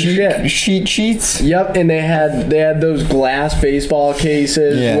weird shit. Cheat sheets? Yep, and they had those glass baseball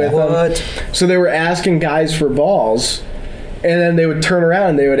cases with them. So they were asking guys for balls, and then they would turn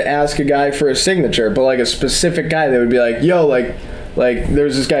around and they would ask a guy for a signature, but like a specific guy. They would be like, yo, like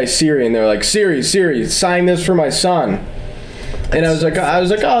there's this guy Siri, and they're like, Siri, sign this for my son. And I was like,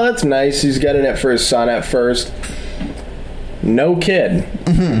 oh, that's nice. He's getting it for his son at first. No kid.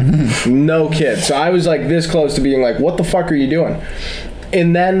 No kid. So I was like this close to being like, what the fuck are you doing?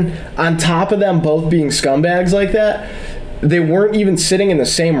 And then on top of them both being scumbags like that, they weren't even sitting in the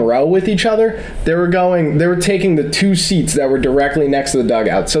same row with each other. They were taking the 2 seats that were directly next to the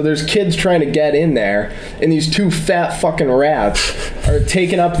dugout. So there's kids trying to get in there, and these 2 fat fucking rats are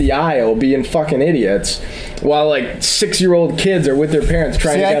taking up the aisle being fucking idiots, while like 6-year-old kids are with their parents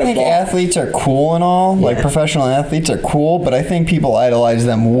trying to get a ball. I think athletes are cool and all. Yeah. Like professional athletes are cool, but I think people idolize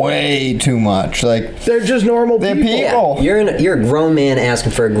them way too much. Like they're just normal people. They're people. Yeah, you're a grown man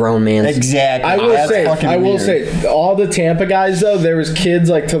asking for a grown man. Exactly. I will say, all the Tampa guys though, there was kids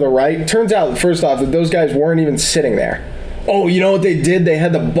like to the right. Turns out, first off, that those guys weren't even sitting there. Oh, you know what they did? They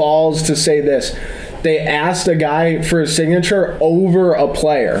had the balls to say this. They asked a guy for a signature over a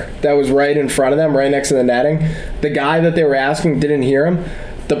player that was right in front of them, right next to the netting. The guy that they were asking didn't hear him.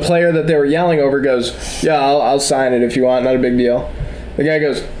 The player that they were yelling over goes, yeah, I'll sign it if you want, not a big deal. The guy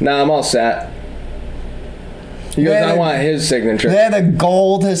goes, nah, I'm all set. He goes, I want his signature. They had the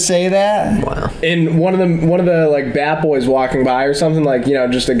goal to say that? Wow. And one of the like bat boys walking by or something, like, you know,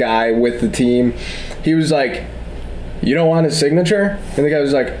 just a guy with the team, he was like, you don't want his signature? And the guy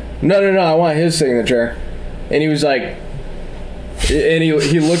was like, no, I want his signature. And he was like, and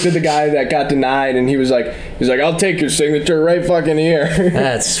he looked at the guy that got denied, and he's like, I'll take your signature right fucking here.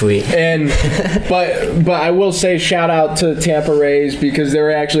 That's sweet. And but I will say, shout out to Tampa Rays, because they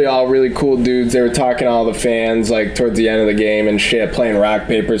were actually all really cool dudes. They were talking to all the fans like towards the end of the game and shit, playing rock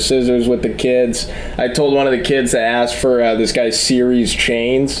paper scissors with the kids. I told one of the kids to ask for this guy's series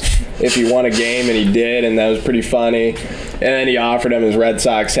chains if he won a game, and he did, and that was pretty funny. And then he offered him his Red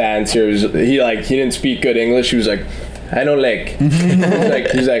Sox hat, and he didn't speak good English. He was like, I don't like.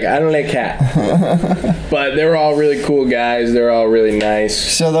 he's like, I don't like hat. But they were all really cool guys. They were all really nice.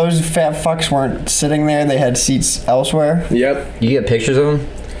 So those fat fucks weren't sitting there. They had seats elsewhere. Yep. You get pictures of them?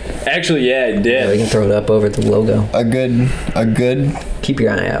 Actually, yeah, I did. Yeah, we can throw it up over the logo. A good. Keep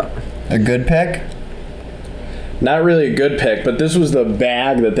your eye out. A good pick. Not really a good pick, but this was the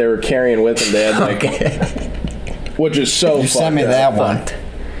bag that they were carrying with them. They had like, which is so. You sent me that one.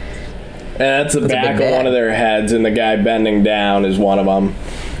 And that's the back of one of their heads, and the guy bending down is one of them.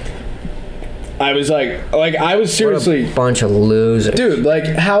 I was I was seriously... What a bunch of losers. Dude, all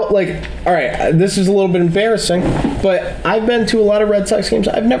right, this is a little bit embarrassing, but I've been to a lot of Red Sox games.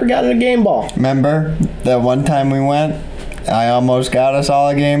 I've never gotten a game ball. Remember that one time we went? I almost got us all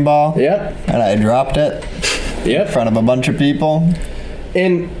a game ball. Yep. And I dropped it. Yep. In front of a bunch of people.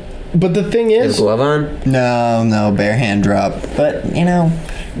 But the thing is... glove on? No, bare hand drop. But, you know...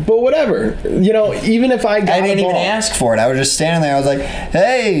 But whatever, you know, even if I didn't even ask for it. I was just standing there. I was like,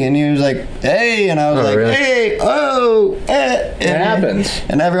 hey. And he was like, hey. And I was like, really? Hey, oh, eh. It happens.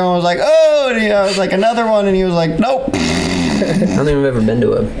 And everyone was like, oh. And I was like, another one. And he was like, nope. I don't think I've ever been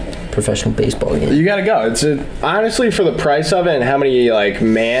to a professional baseball game. You gotta go. It's honestly, for the price of it and how many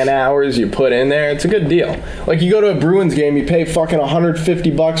man hours you put in there, it's a good deal. Like, you go to a Bruins game, you pay fucking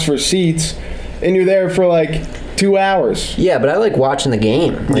 $150 for seats, and you're there for 2 hours. Yeah, but I like watching the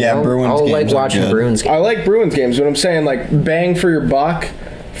game. Bruins games. I like watching Bruins games. I like Bruins games, but I'm saying bang for your buck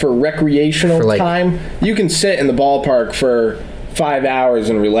for recreational time. You can sit in the ballpark for 5 hours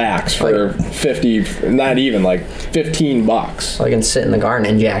and relax for 50, not even like $15. So I can sit in the garden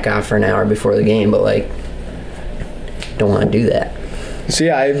and jack off for an hour before the game, but like, don't want to do that. See,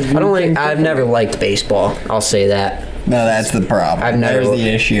 I've never liked baseball. I'll say that. No, that's the problem. There's the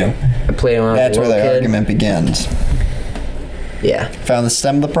issue. I played when I was That's a where little the kid. argument begins. Yeah. Found the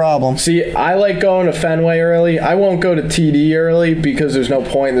stem of the problem. See, I like going to Fenway early. I won't go to TD early because there's no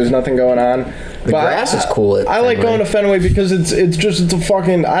point. There's nothing going on. The grass is cool at I like Fenway. going to Fenway because it's a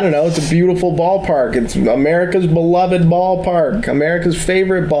fucking, I don't know, it's a beautiful ballpark. It's America's beloved ballpark. America's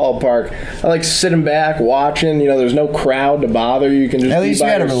favorite ballpark. I like sitting back, watching. There's no crowd to bother you. You can just At be least you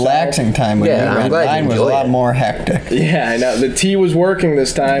by had a yourself. relaxing time when Yeah, you I'm went. glad you Mine was a enjoyed lot it. more hectic. Yeah, I know. The T was working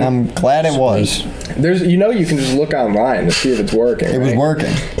this time. I'm glad it was. There's, you can just look online to see if it's working. It was right?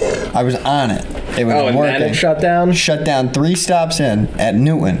 working. I was on it. It was Oh, and working. then it shut down? Shut down 3 stops in at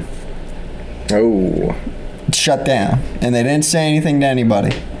Newton. Oh. Shut down. And they didn't say anything to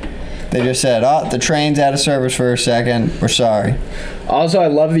anybody. They just said, "Oh, the train's out of service for a second. We're sorry." Also, I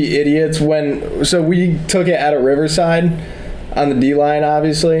love the idiots so we took it out of Riverside on the D line,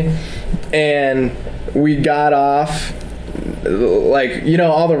 obviously, and we got off. Like,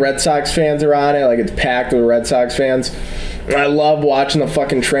 all the Red Sox fans are on it. Like, it's packed with Red Sox fans. And I love watching the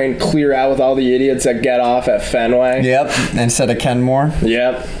fucking train clear out with all the idiots that get off at Fenway. Yep. Instead of Kenmore.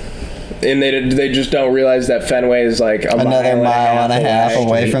 Yep. And they just don't realize that Fenway is like Another mile and a half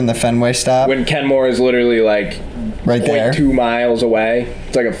away from the Fenway stop. when Kenmore is literally like Right there. 0.2 miles away.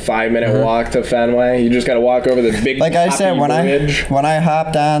 It's like a 5-minute walk to Fenway. You just got to walk over the big Like I said, poppy bridge. when I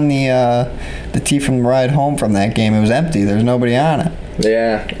hopped on the T from the ride home from that game, it was empty. There was nobody on it.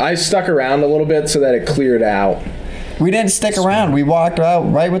 Yeah, I stuck around a little bit so that it cleared out. We didn't stick around. We walked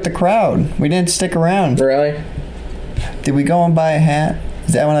out right with the crowd. We didn't stick around. Really? Did we go and buy a hat?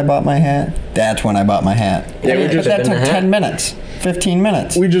 Is that when I bought my hat? That's when I bought my hat. Yeah, we But just- that took been the 10 hat. minutes. 15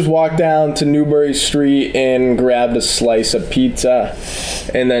 minutes. We just walked down to Newbury Street and grabbed a slice of pizza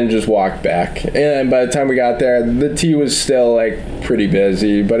and then just walked back. And by the time we got there, the T was still like pretty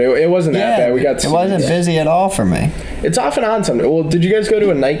busy, but it wasn't that bad. We got it wasn't seats. busy at all for me. It's off and on Sunday. Well, did you guys go to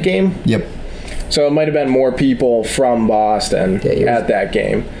a night game? Yep. So it might have been more people from Boston at that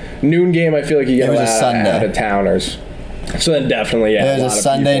game. Noon game, I feel like you get It was a a lot Sunday. of out-of-towners. So then definitely, yeah. It was a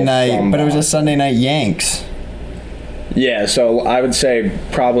Sunday night, but it was a Sunday night Yanks. Yeah, so I would say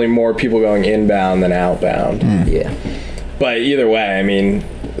probably more people going inbound than outbound. Yeah. But either way, I mean,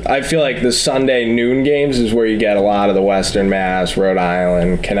 I feel like the Sunday noon games is where you get a lot of the Western Mass, Rhode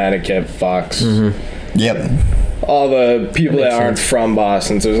Island, Connecticut fucks. Yep. All the people that makes aren't sense. from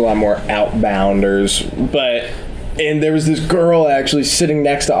Boston, so there's a lot more outbounders. And there was this girl actually sitting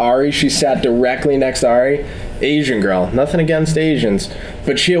next to Ari. She sat directly next to Ari. Asian girl. Nothing against Asians.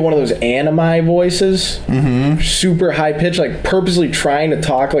 But she had one of those anime voices. Mm-hmm. Super high pitched, like purposely trying to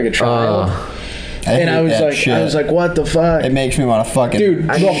talk like a child. And I was like, what the fuck? It makes me want to fucking... Dude,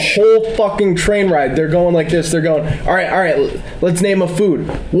 the whole fucking train ride, they're going like this. They're going, all right, let's name a food.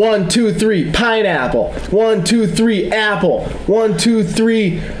 1, 2, 3, pineapple. 1, 2, 3, apple. 1, 2,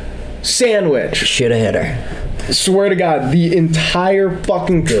 3, sandwich. Should have hit her. Swear to God, the entire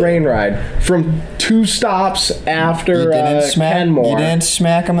fucking train ride from 2 stops after Kenmore. You didn't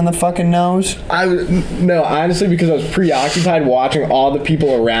smack him in the fucking nose? No, honestly, because I was preoccupied watching all the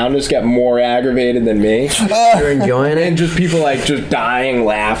people around us get more aggravated than me. You're enjoying And it? just people like just dying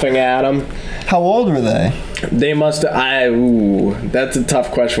laughing at them. How old were they? They must that's a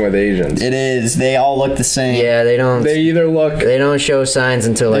tough question with Asians. It is. They all look the same. Yeah, they don't. They either look... They don't show signs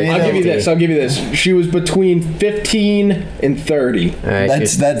until like. They I'll give you 50. this. She was between 15 and 30. All right,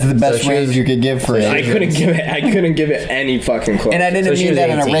 That's the best range you could give for it. I couldn't give it any fucking close. And I didn't So she mean was that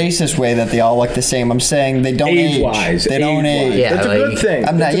in a 18. racist way that they all look the same. I'm saying they don't age. Age-wise. They don't age-wise. age. Yeah, That's a like- good thing.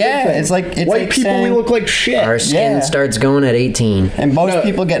 I'm That's not- a good yeah, thing. it's like white like people, we saying- look like shit. Our skin Yeah. starts going at 18. And most No.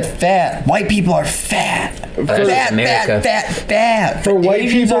 people get fat. White people are fat. That's America. Fat. For white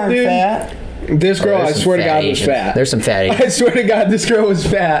Asians people, aren't dude, fat. This girl, I There's some swear to fat God, was Asians. fat. There's some fat I Asians. swear to God, this girl was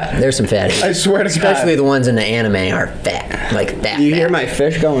fat. There's some fat Asians. I swear to God. Especially the ones in the anime are fat. Like that. You fat. hear my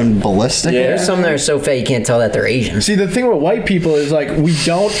fish going ballistic? Yeah. There's some that are so fat you can't tell that they're Asian. See, the thing with white people is like we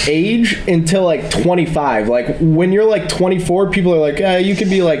don't age until like 25. Like when you're like 24, people are like, you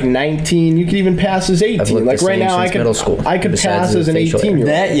could be like 19. You could even pass as 18. I've looked Like the right same now, since middle school, I could besides pass the as an facial hair. 18-year-old.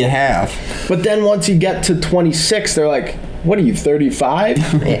 That you have. But then once you get to 26, they're like, what are you, 35?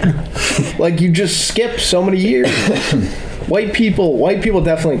 Yeah. Like you just skip so many years. White people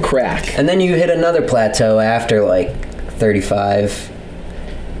definitely crack. And then you hit another plateau after like 35.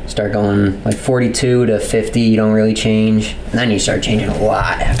 Start going like 42 to 50, you don't really change. And then you start changing a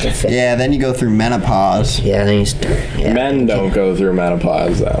lot after 50. Yeah, then you go through menopause. Yeah, then you start. Yeah. Men don't go through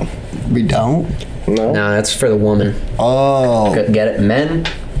menopause though. We don't? No. No, that's for the woman. Oh. Get it? Men?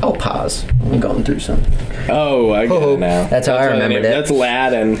 Oh, pause. I'm going through something. Oh, I get it now. That's how I remembered it. That's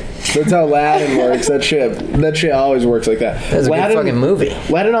Aladdin. That's how Aladdin works. That shit always works like that. That's a good fucking movie.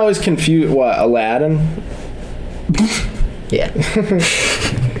 Aladdin always confused. What, Aladdin? Yeah.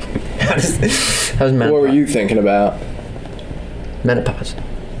 How's menopause? What were you thinking about? Menopause.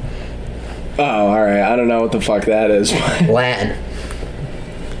 Oh, all right. I don't know what the fuck that is. Latin. Aladdin?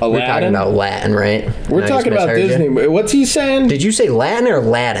 We're talking about Latin, right? We're talking about Disney. What's he saying? Did you say Latin or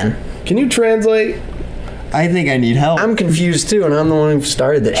Latin? Can you translate? I think I need help. I'm confused too, and I'm the one who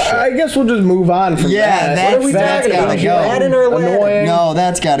started this shit. I guess we'll just move on from Yeah, that. What are we that's talking about? gotta go. Latin or Latin? Annoying. No,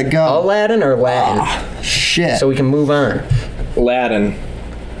 that's gotta go. Aladdin or Latin? Shit. So we can move on. Aladdin.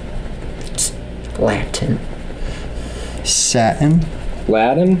 Latin. Satin.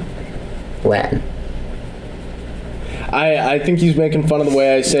 Latin? Latin. I think he's making fun of the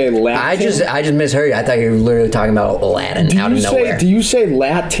way I say Latin. I just misheard you. I thought you were literally talking about Aladdin out of nowhere. Do you say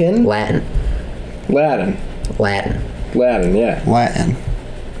Latin? Latin. Latin. Latin. Latin, yeah. Latin.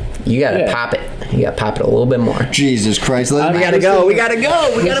 You gotta Yeah. pop it. You gotta pop it a little bit more. Jesus Christ. We gotta go. We gotta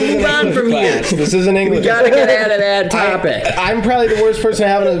move on from here. This is an English. We gotta get out of that topic. I'm probably the worst person to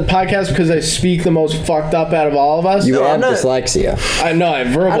have in a podcast because I speak the most fucked up out of all of us. You No, have I'm not- dyslexia. I know I have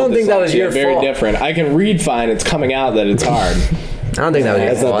verbal. I don't think that was dyslexia, your very fault. different. I can read fine. It's coming out that it's hard. I don't think that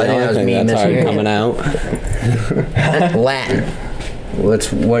was your fault. I think that was me mishearing out. it. Latin.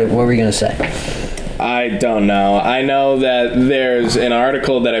 What were we gonna say? I don't know. I know that there's an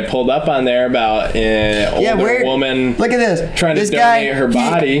article that I pulled up on there about an older woman. Look at this. Trying this to guy, donate her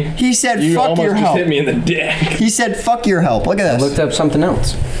body. He said, You "Fuck almost your just help." hit me in the dick. He said, "Fuck your help." Look at I this. looked up something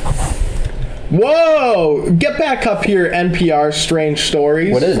else. Whoa! Get back up here, NPR Strange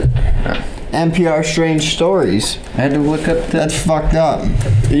Stories. What is it? NPR Strange Stories. I had to look up the. That's fucked up.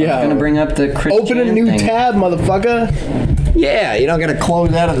 Yeah. I'm gonna bring up the Christian Open a new thing. tab, motherfucker. Yeah, you don't gotta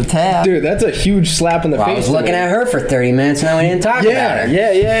close out of the tab. Dude, that's a huge slap in the Well, face. I was to looking me. at her for 30 minutes and then we didn't talk about Yeah,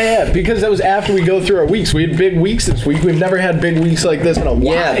 her. yeah. Because that was after we go through our weeks. We had big weeks this week. We've never had big weeks like this in a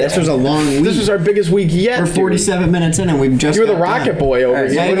while. Yeah, this was a long week. This was our biggest week yet. We're dude. 47 minutes in and we've just. You were the got rocket done. boy over All right,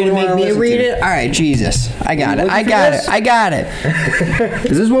 here. Now What you're do gonna we make wanna me listen read to? it? All right, Jesus, I got it. looking I for got this? it. I got it.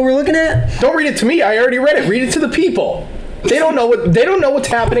 Is this what we're looking at? Don't read it to me. I already read it. Read it to the people. They don't know what's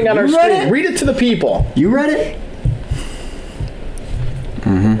happening on our read screen. it? Read it to the people. You read it?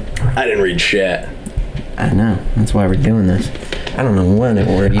 I didn't read shit. I know. That's why we're doing this. I don't know what it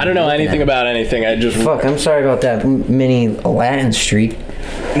were. I don't know anything about anything. I just Fuck, I'm sorry about that mini Latin streak.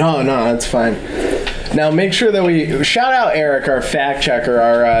 No, that's fine. Now make sure that we shout out Eric, our fact checker,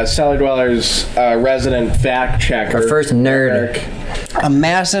 our Cellar Dwellers resident fact checker. Our first nerd. Eric. A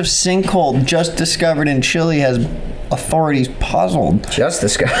massive sinkhole just discovered in Chile has authorities puzzled. Just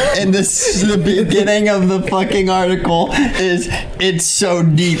this guy. And the beginning of the fucking article is, "It's so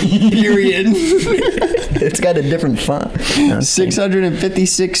deep," period. It's got a different font.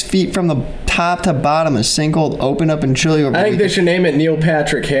 656 feet from the top to bottom, a sinkhole opened up in Chile. I think they should name it Neil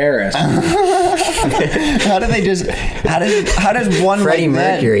Patrick Harris. How do they just? How does one Freddie like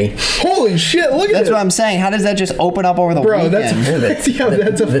that- Mercury. Holy shit! Look at That's that. what I'm saying. How does that just open up over the Bro, weekend? that's a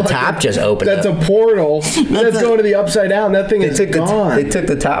The fucking, top just opened That's up. a portal. That's a- going to the upside down. That thing is gone. They took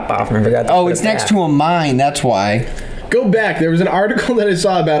the top off and forgot to Oh, put it's it next back. to a mine. That's why. Go back. There was an article that I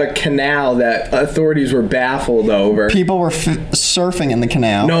saw about a canal that authorities were baffled over. People were surfing in the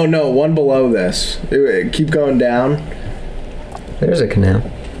canal. No, one below this. Keep going down. There's a canal.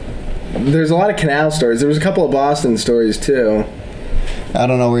 There's a lot of canal stories. There was a couple of Boston stories too. I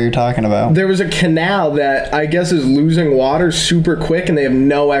don't know what you're talking about. There was a canal that I guess is losing water super quick, and they have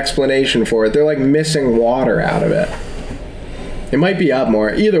no explanation for it. They're like missing water out of it. It might be up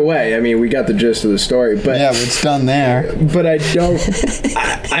more. Either way, I mean, we got the gist of the story. But Yeah, but it's done there. but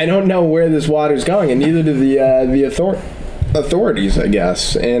I don't know where this water's going, and neither do the authorities, I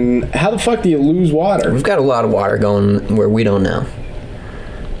guess. And how the fuck do you lose water? We've got a lot of water going where we don't know.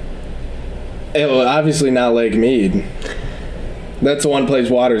 Well, obviously not Lake Mead. That's the one place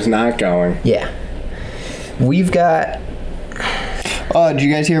water's not going. Yeah. We've got... Oh, did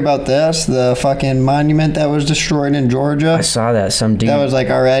you guys hear about this? The fucking monument that was destroyed in Georgia? I saw that. Some dude... That was like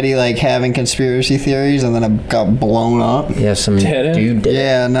already like having conspiracy theories, and then it got blown up. Yeah, some Did it? dude did it.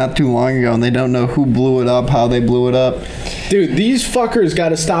 Yeah, not too long ago, and they don't know who blew it up, how they blew it up. Dude, these fuckers got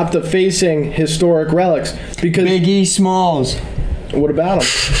to stop defacing historic relics because... Big E Smalls, What about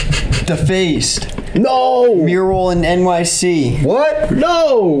them? defaced. No! Mural in NYC. What?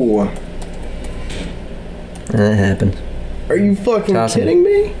 No! That happened. Are you fucking Awesome. kidding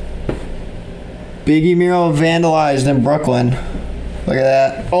me? Biggie mural vandalized in Brooklyn. Look at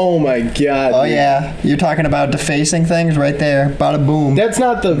that. Oh my god. Oh dude. yeah, you're talking about defacing things right there. Bada boom. That's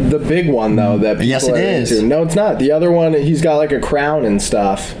not the big one though. That people Yes, it are is. into. No, it's not. The other one, he's got like a crown and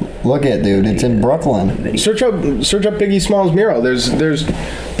stuff. Look at dude, it's in Brooklyn. Search up Biggie Smalls mural. There's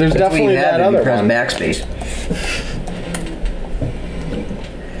definitely that other one. Backspace.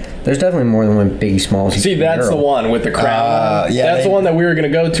 There's definitely more than one Biggie Smalls. See, that's the one with the crown. Yeah, that's the one that we were gonna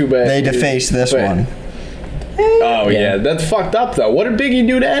go to, but They defaced this but- one. Oh yeah, that's fucked up though. What did Biggie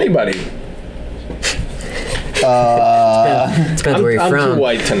do to anybody? Depends where you're I'm from. too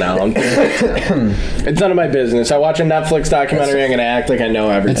white to know. It's none of my business. I watch a Netflix documentary. I'm gonna act like I know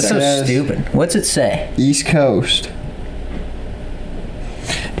everything. It's so Yes. stupid. What's it say? East Coast.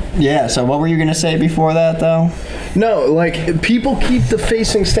 Yeah, so what were you gonna say before that though? No, like people keep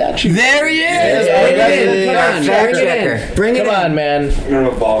defacing statues. There he is! Yeah, Bring it in! Bring it Come on, in!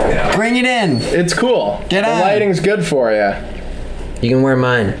 man. Bring it in! It's cool. Get the on. lighting's good for you. You can wear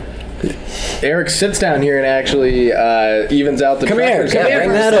mine. Eric sits down here and actually evens out the. Come here, truckers. come here Bring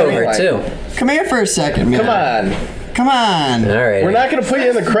for a that second. over too. Come here for a second, man. Come on. Come on! All right. We're not gonna put you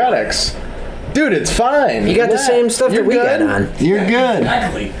in the credits, dude. It's fine. You got the Yeah. same stuff You're that we good? got on. You're good.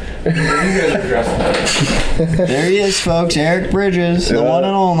 Exactly. You guys are dressed. There he is, folks. Eric Bridges, the one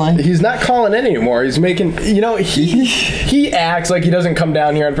and only. He's not calling in anymore. He's making, he acts like he doesn't come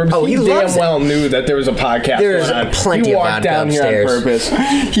down here on purpose. Oh, he he damn loves it. well knew that there was a podcast There's going on. plenty he of walked vodka down here on upstairs.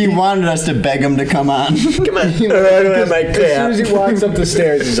 purpose. He wanted us to beg him to come on. Come on. As soon as he walks up the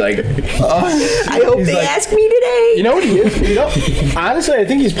stairs, he's like, I hope He's they like- ask me today. you know what he is? Honestly, I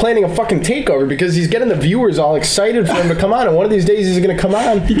think he's planning a fucking takeover because he's getting the viewers all excited for him to come on, and one of these days he's going to come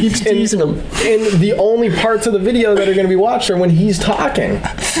on. He keeps teasing them. And the only parts of the video that are going to be watched are when he's talking.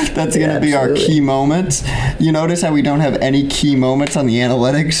 That's going to be our absolutely. key moments. You notice how we don't have any key moments on the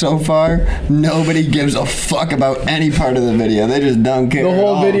analytics so far? Nobody gives a fuck about any part of the video. They just don't care. The at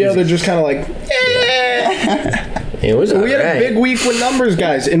whole all. video, they're just kind of like, It was We had a alright. big week with numbers,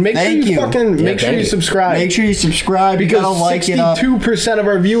 guys, and make Thank sure you you. fucking make sure thank you you. subscribe. Make sure you subscribe. You because gotta like it up. 62% of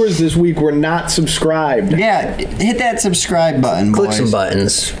our viewers this week were not subscribed. Yeah, hit that subscribe button, Click boys. some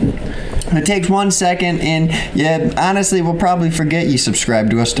buttons. It takes 1 second, and yeah, honestly, we'll probably forget you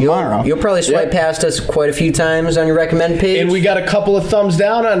subscribed to us tomorrow. You'll probably swipe past us quite a few times on your recommend page. And we got a couple of thumbs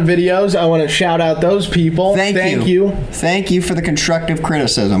down on videos. I want to shout out those people. Thank you. Thank you for the constructive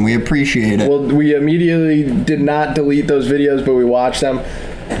criticism. We appreciate it. Well, we immediately did not delete those videos, but we watched them.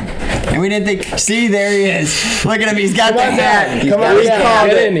 And we didn't think. See, there he is. Look at him. He's got Come the on hat. down. He's Come got on it. down. Called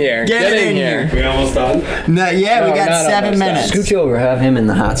Get it. in here. Get in here. We almost done? No, yeah, we No, got not 7 almost done. minutes. Scooch over, have him in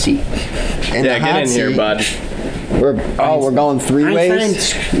the hot seat. In Yeah, the get hot in here, seat. bud. We're going three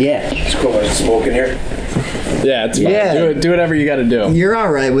ways. Yeah. It's cool. There's smoke in here. Yeah, it's fine. Yeah. Do whatever you got to do. You're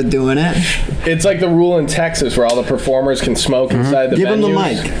all right with doing it. It's like the rule in Texas where all the performers can smoke inside the Give him the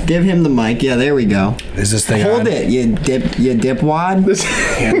venues. mic. Give him the mic. Yeah, there we go. Is this thing Hold on? it, you dipwad.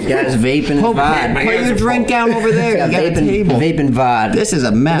 He's got his vape and his Put VOD. your drink down over there. You got the table. Vape and VOD. This is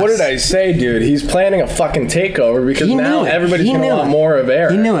a mess. What did I say, dude? He's planning a fucking takeover because He now knew it. everybody's He going to knew want it. more of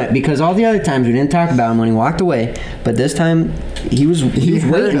Eric. He knew it because all the other times we didn't talk about him when he walked away, but this time he was He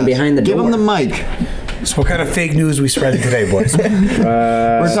heard waiting us. behind the Give door. him the mic. So what kind of fake news we spreading today, boys?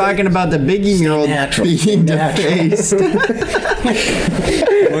 We're talking about the Biggie mural being defaced.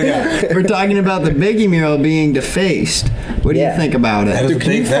 We're talking about the Biggie mural being defaced. What do you Yeah. think about That it? is a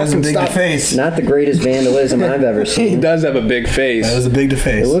big, that is a fucking big stop? deface. Not the greatest vandalism I've ever He seen. does have a big face. That is a big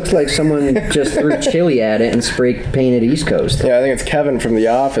deface. It looks like someone just threw chili at it and spray painted East Coast. Yeah, I think it's Kevin from The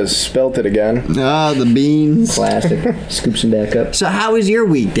Office. Spilt it again. Oh, the beans. Classic. Scoops him back up. So how was your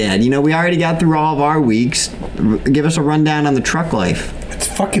week, Dad? You know, we already got through all of our weeks. Give us a rundown on the truck life. It's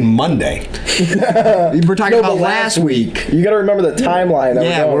fucking Monday. We're talking No, about but last week. You got to remember the timeline that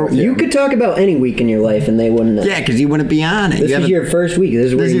Yeah, we're going with You could talk about any week in your life and they wouldn't know. Yeah, because you wouldn't be on it. This You is haven't- your first week. This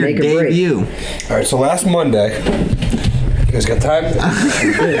is where this is you your make a break. debut. All right, so last Monday, you guys got time?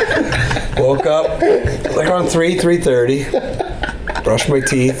 Woke up like around 3:30. Brushed my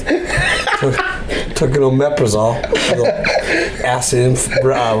teeth. Took an omeprazole, a little acid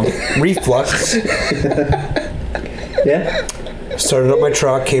reflux. Yeah? Started up my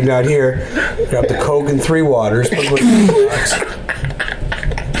truck, came down here, grabbed the Coke and 3 waters. Put them in the box.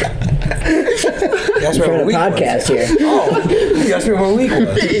 That's We're on a podcast here. Oh, You asked me what my week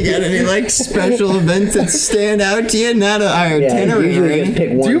was. You got any like special events that stand out to you? Not our Yeah, itinerary. usually just pick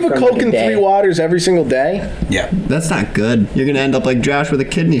one. Do you have a from Coke the and day. 3 waters every single day? Yeah. That's not good. You're gonna end up like Josh with a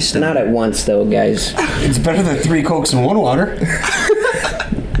kidney stone. Not at once though, guys. It's better than 3 Cokes and 1 water.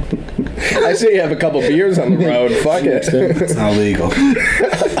 I say you have a couple beers on the road. Fuck it. It's not legal.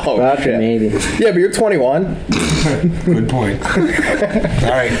 Oh, Vodka, shit. maybe. Yeah, but you're 21. Good point. All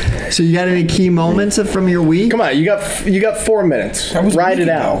right. So you got any key moments from your week? Come on, you got 4 minutes. That was a Ride week it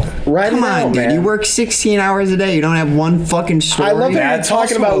out. Ride Come it out, on, dude. man. You work 16 hours a day. You don't have one fucking story. I love that That's you're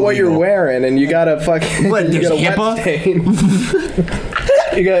talking also about what you're illegal. wearing, and you got a fucking What, you there's got a wet HIPAA?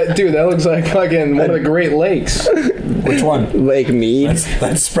 stain. You got, dude. That looks like fucking one of the Great Lakes. Which one? Lake Mead.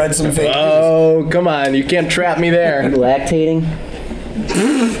 Let's spread some fake news. Oh, come on! You can't trap me there. Lactating.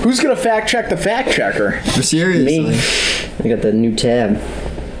 Who's gonna fact check the fact checker? Seriously. Me. I got the new tab.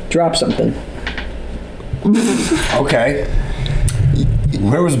 Drop something. Okay.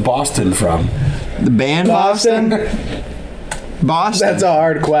 Where was Boston from? The band Boston? Boston. That's a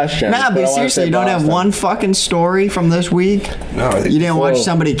hard question. Nah, I but wanna seriously, say you don't have Boston. one fucking story from this week? No, I think You didn't watch Whoa.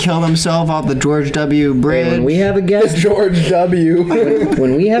 somebody kill themselves off the George W. Bridge? When we have a guest, George W.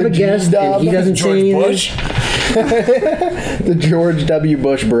 when we have a guest and he doesn't say George anything, Bush. the George W.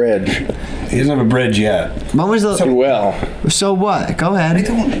 Bush Bridge. He doesn't have a bridge yet. When was the... Well, So what? Go I ahead.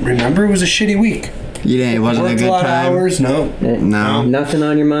 don't remember. It was a shitty week. You didn't... It wasn't a Worked good a lot time? of hours. No. No. nothing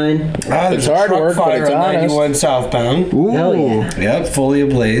on your mind. There's It's a hard truck work, but fire it's on honest. 91 southbound. Ooh. Hell yeah. Yep, fully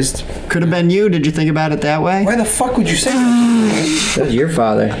ablazed. Could have been you. Did you think about it that way? Why the fuck would you say that? That was your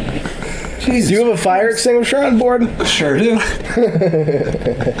father. Jesus. do you have a fire extinguisher on board? Sure do.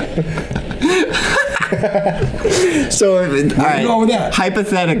 So, all right. go with that?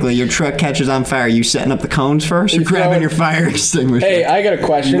 Hypothetically, your truck catches on fire. You setting up the cones first, or You grabbing throw- your fire extinguisher? Hey, I got a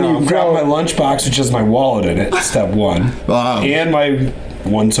question. No, You I'm grabbing throw- my lunchbox, which has my wallet in it. Step 1. Wow. And my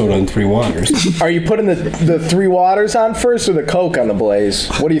 1 soda and 3 waters. Are you putting the 3 waters on first or the Coke on the blaze?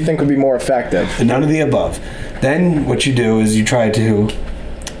 What do you think would be more effective? None of the above. Then what you do is you try to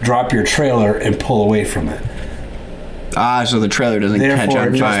drop your trailer and pull away from it. So the trailer doesn't catch Therefore,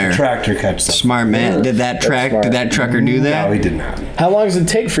 on just fire. the tractor catches on Smart man. Yeah, Did that that's track? smart. Did that trucker do that? No, he did not. How long does it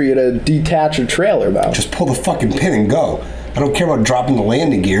take for you to detach a trailer, though? Just pull the fucking pin and go. I don't care about dropping the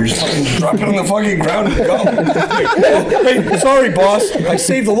landing gear. Just fucking drop it on the fucking ground and go. Hey, sorry, boss. I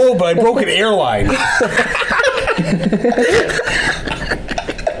saved the load, but I broke an airline.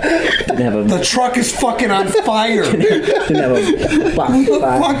 Didn't have a. The truck is fucking on fire. Didn't have a box Who the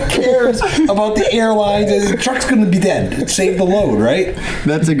fire. fuck cares about the airlines? The truck's gonna be dead. Save the load, right?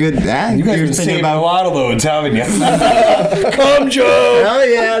 That's a good. You guys you're have been thinking saving about. a lot of loads, haven't you? Come, Joe. Oh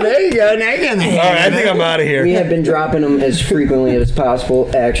yeah, there you go. Now you're in the All right, I think I'm out of here. We have been dropping them as frequently as possible,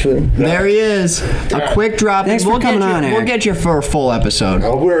 actually. There he is. A quick drop. Thanks for coming on, We'll Eric. get you for a full episode.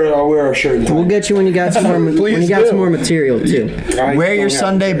 I'll wear a shirt. We'll get you when you got some more. when Please you got do. some more material too. Wear your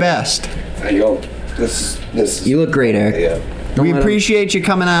Sunday best. I go. This. You look great, Eric. Yeah. Don't We let 'em- appreciate you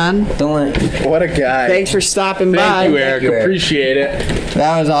coming on. Don't let. What a guy. Thanks for stopping by. Thank you, Eric. you, Eric. Appreciate it.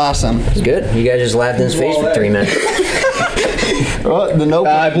 That was awesome. It's good. You guys just laughed in his face for 3 minutes. Oh, the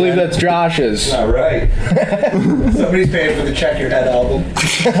notebook. I believe that's Josh's. All right. Somebody's paying for the Check Your Head album.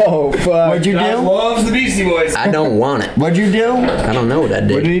 Oh, fuck. What'd you God do? loves the Beastie Boys. I don't want it. What'd you do? I don't know what I What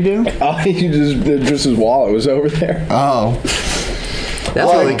did did. he do? Oh, he just his wallet was over there. Oh, That's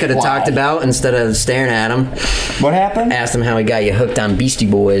what we could have talked about instead of staring at him. what happened? Asked him how he got you hooked on Beastie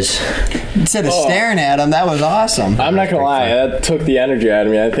Boys. Instead of staring at him, that was awesome. I'm not gonna lie, that took the energy out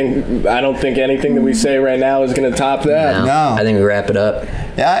of me. I don't think anything that we say right now is gonna top that. No. I think we wrap it up.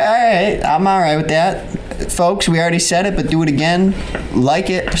 Yeah, all right. I'm all right with that. Folks, we already said it, but do it again. Like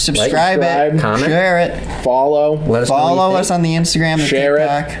it, subscribe subscribe, it, comment. share it, Follow. Let us know what you follow think. us on the Instagram, the Share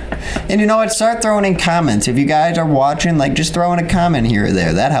it. TikTok. And you know what? Start throwing in comments. If you guys are watching, like, just throw in a comment here or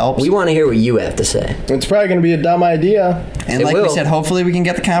there. That helps. We want to hear what you have to say. It's probably gonna be a dumb idea. And It like we will. said, hopefully we can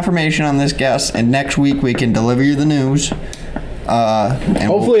get the confirmation on this guest, and next week we can deliver you the news. And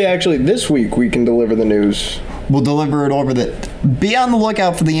Hopefully, actually, this week we can deliver the news. we'll deliver it over the. Be on the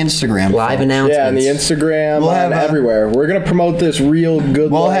lookout for the Instagram. Live folks. announcements. Yeah, on the Instagram, We'll have on a- everywhere. We're gonna promote this real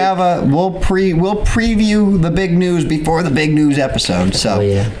good. We'll life. have a we'll preview the big news before the big news episode. So Oh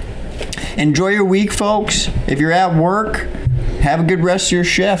yeah. enjoy your week, folks. If you're at work, have a good rest of your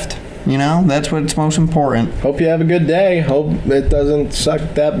shift. You know, that's what's most important. Hope you have a good day. Hope it doesn't suck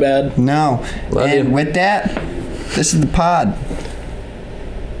that bad. No. Love and you. with that, this is the pod.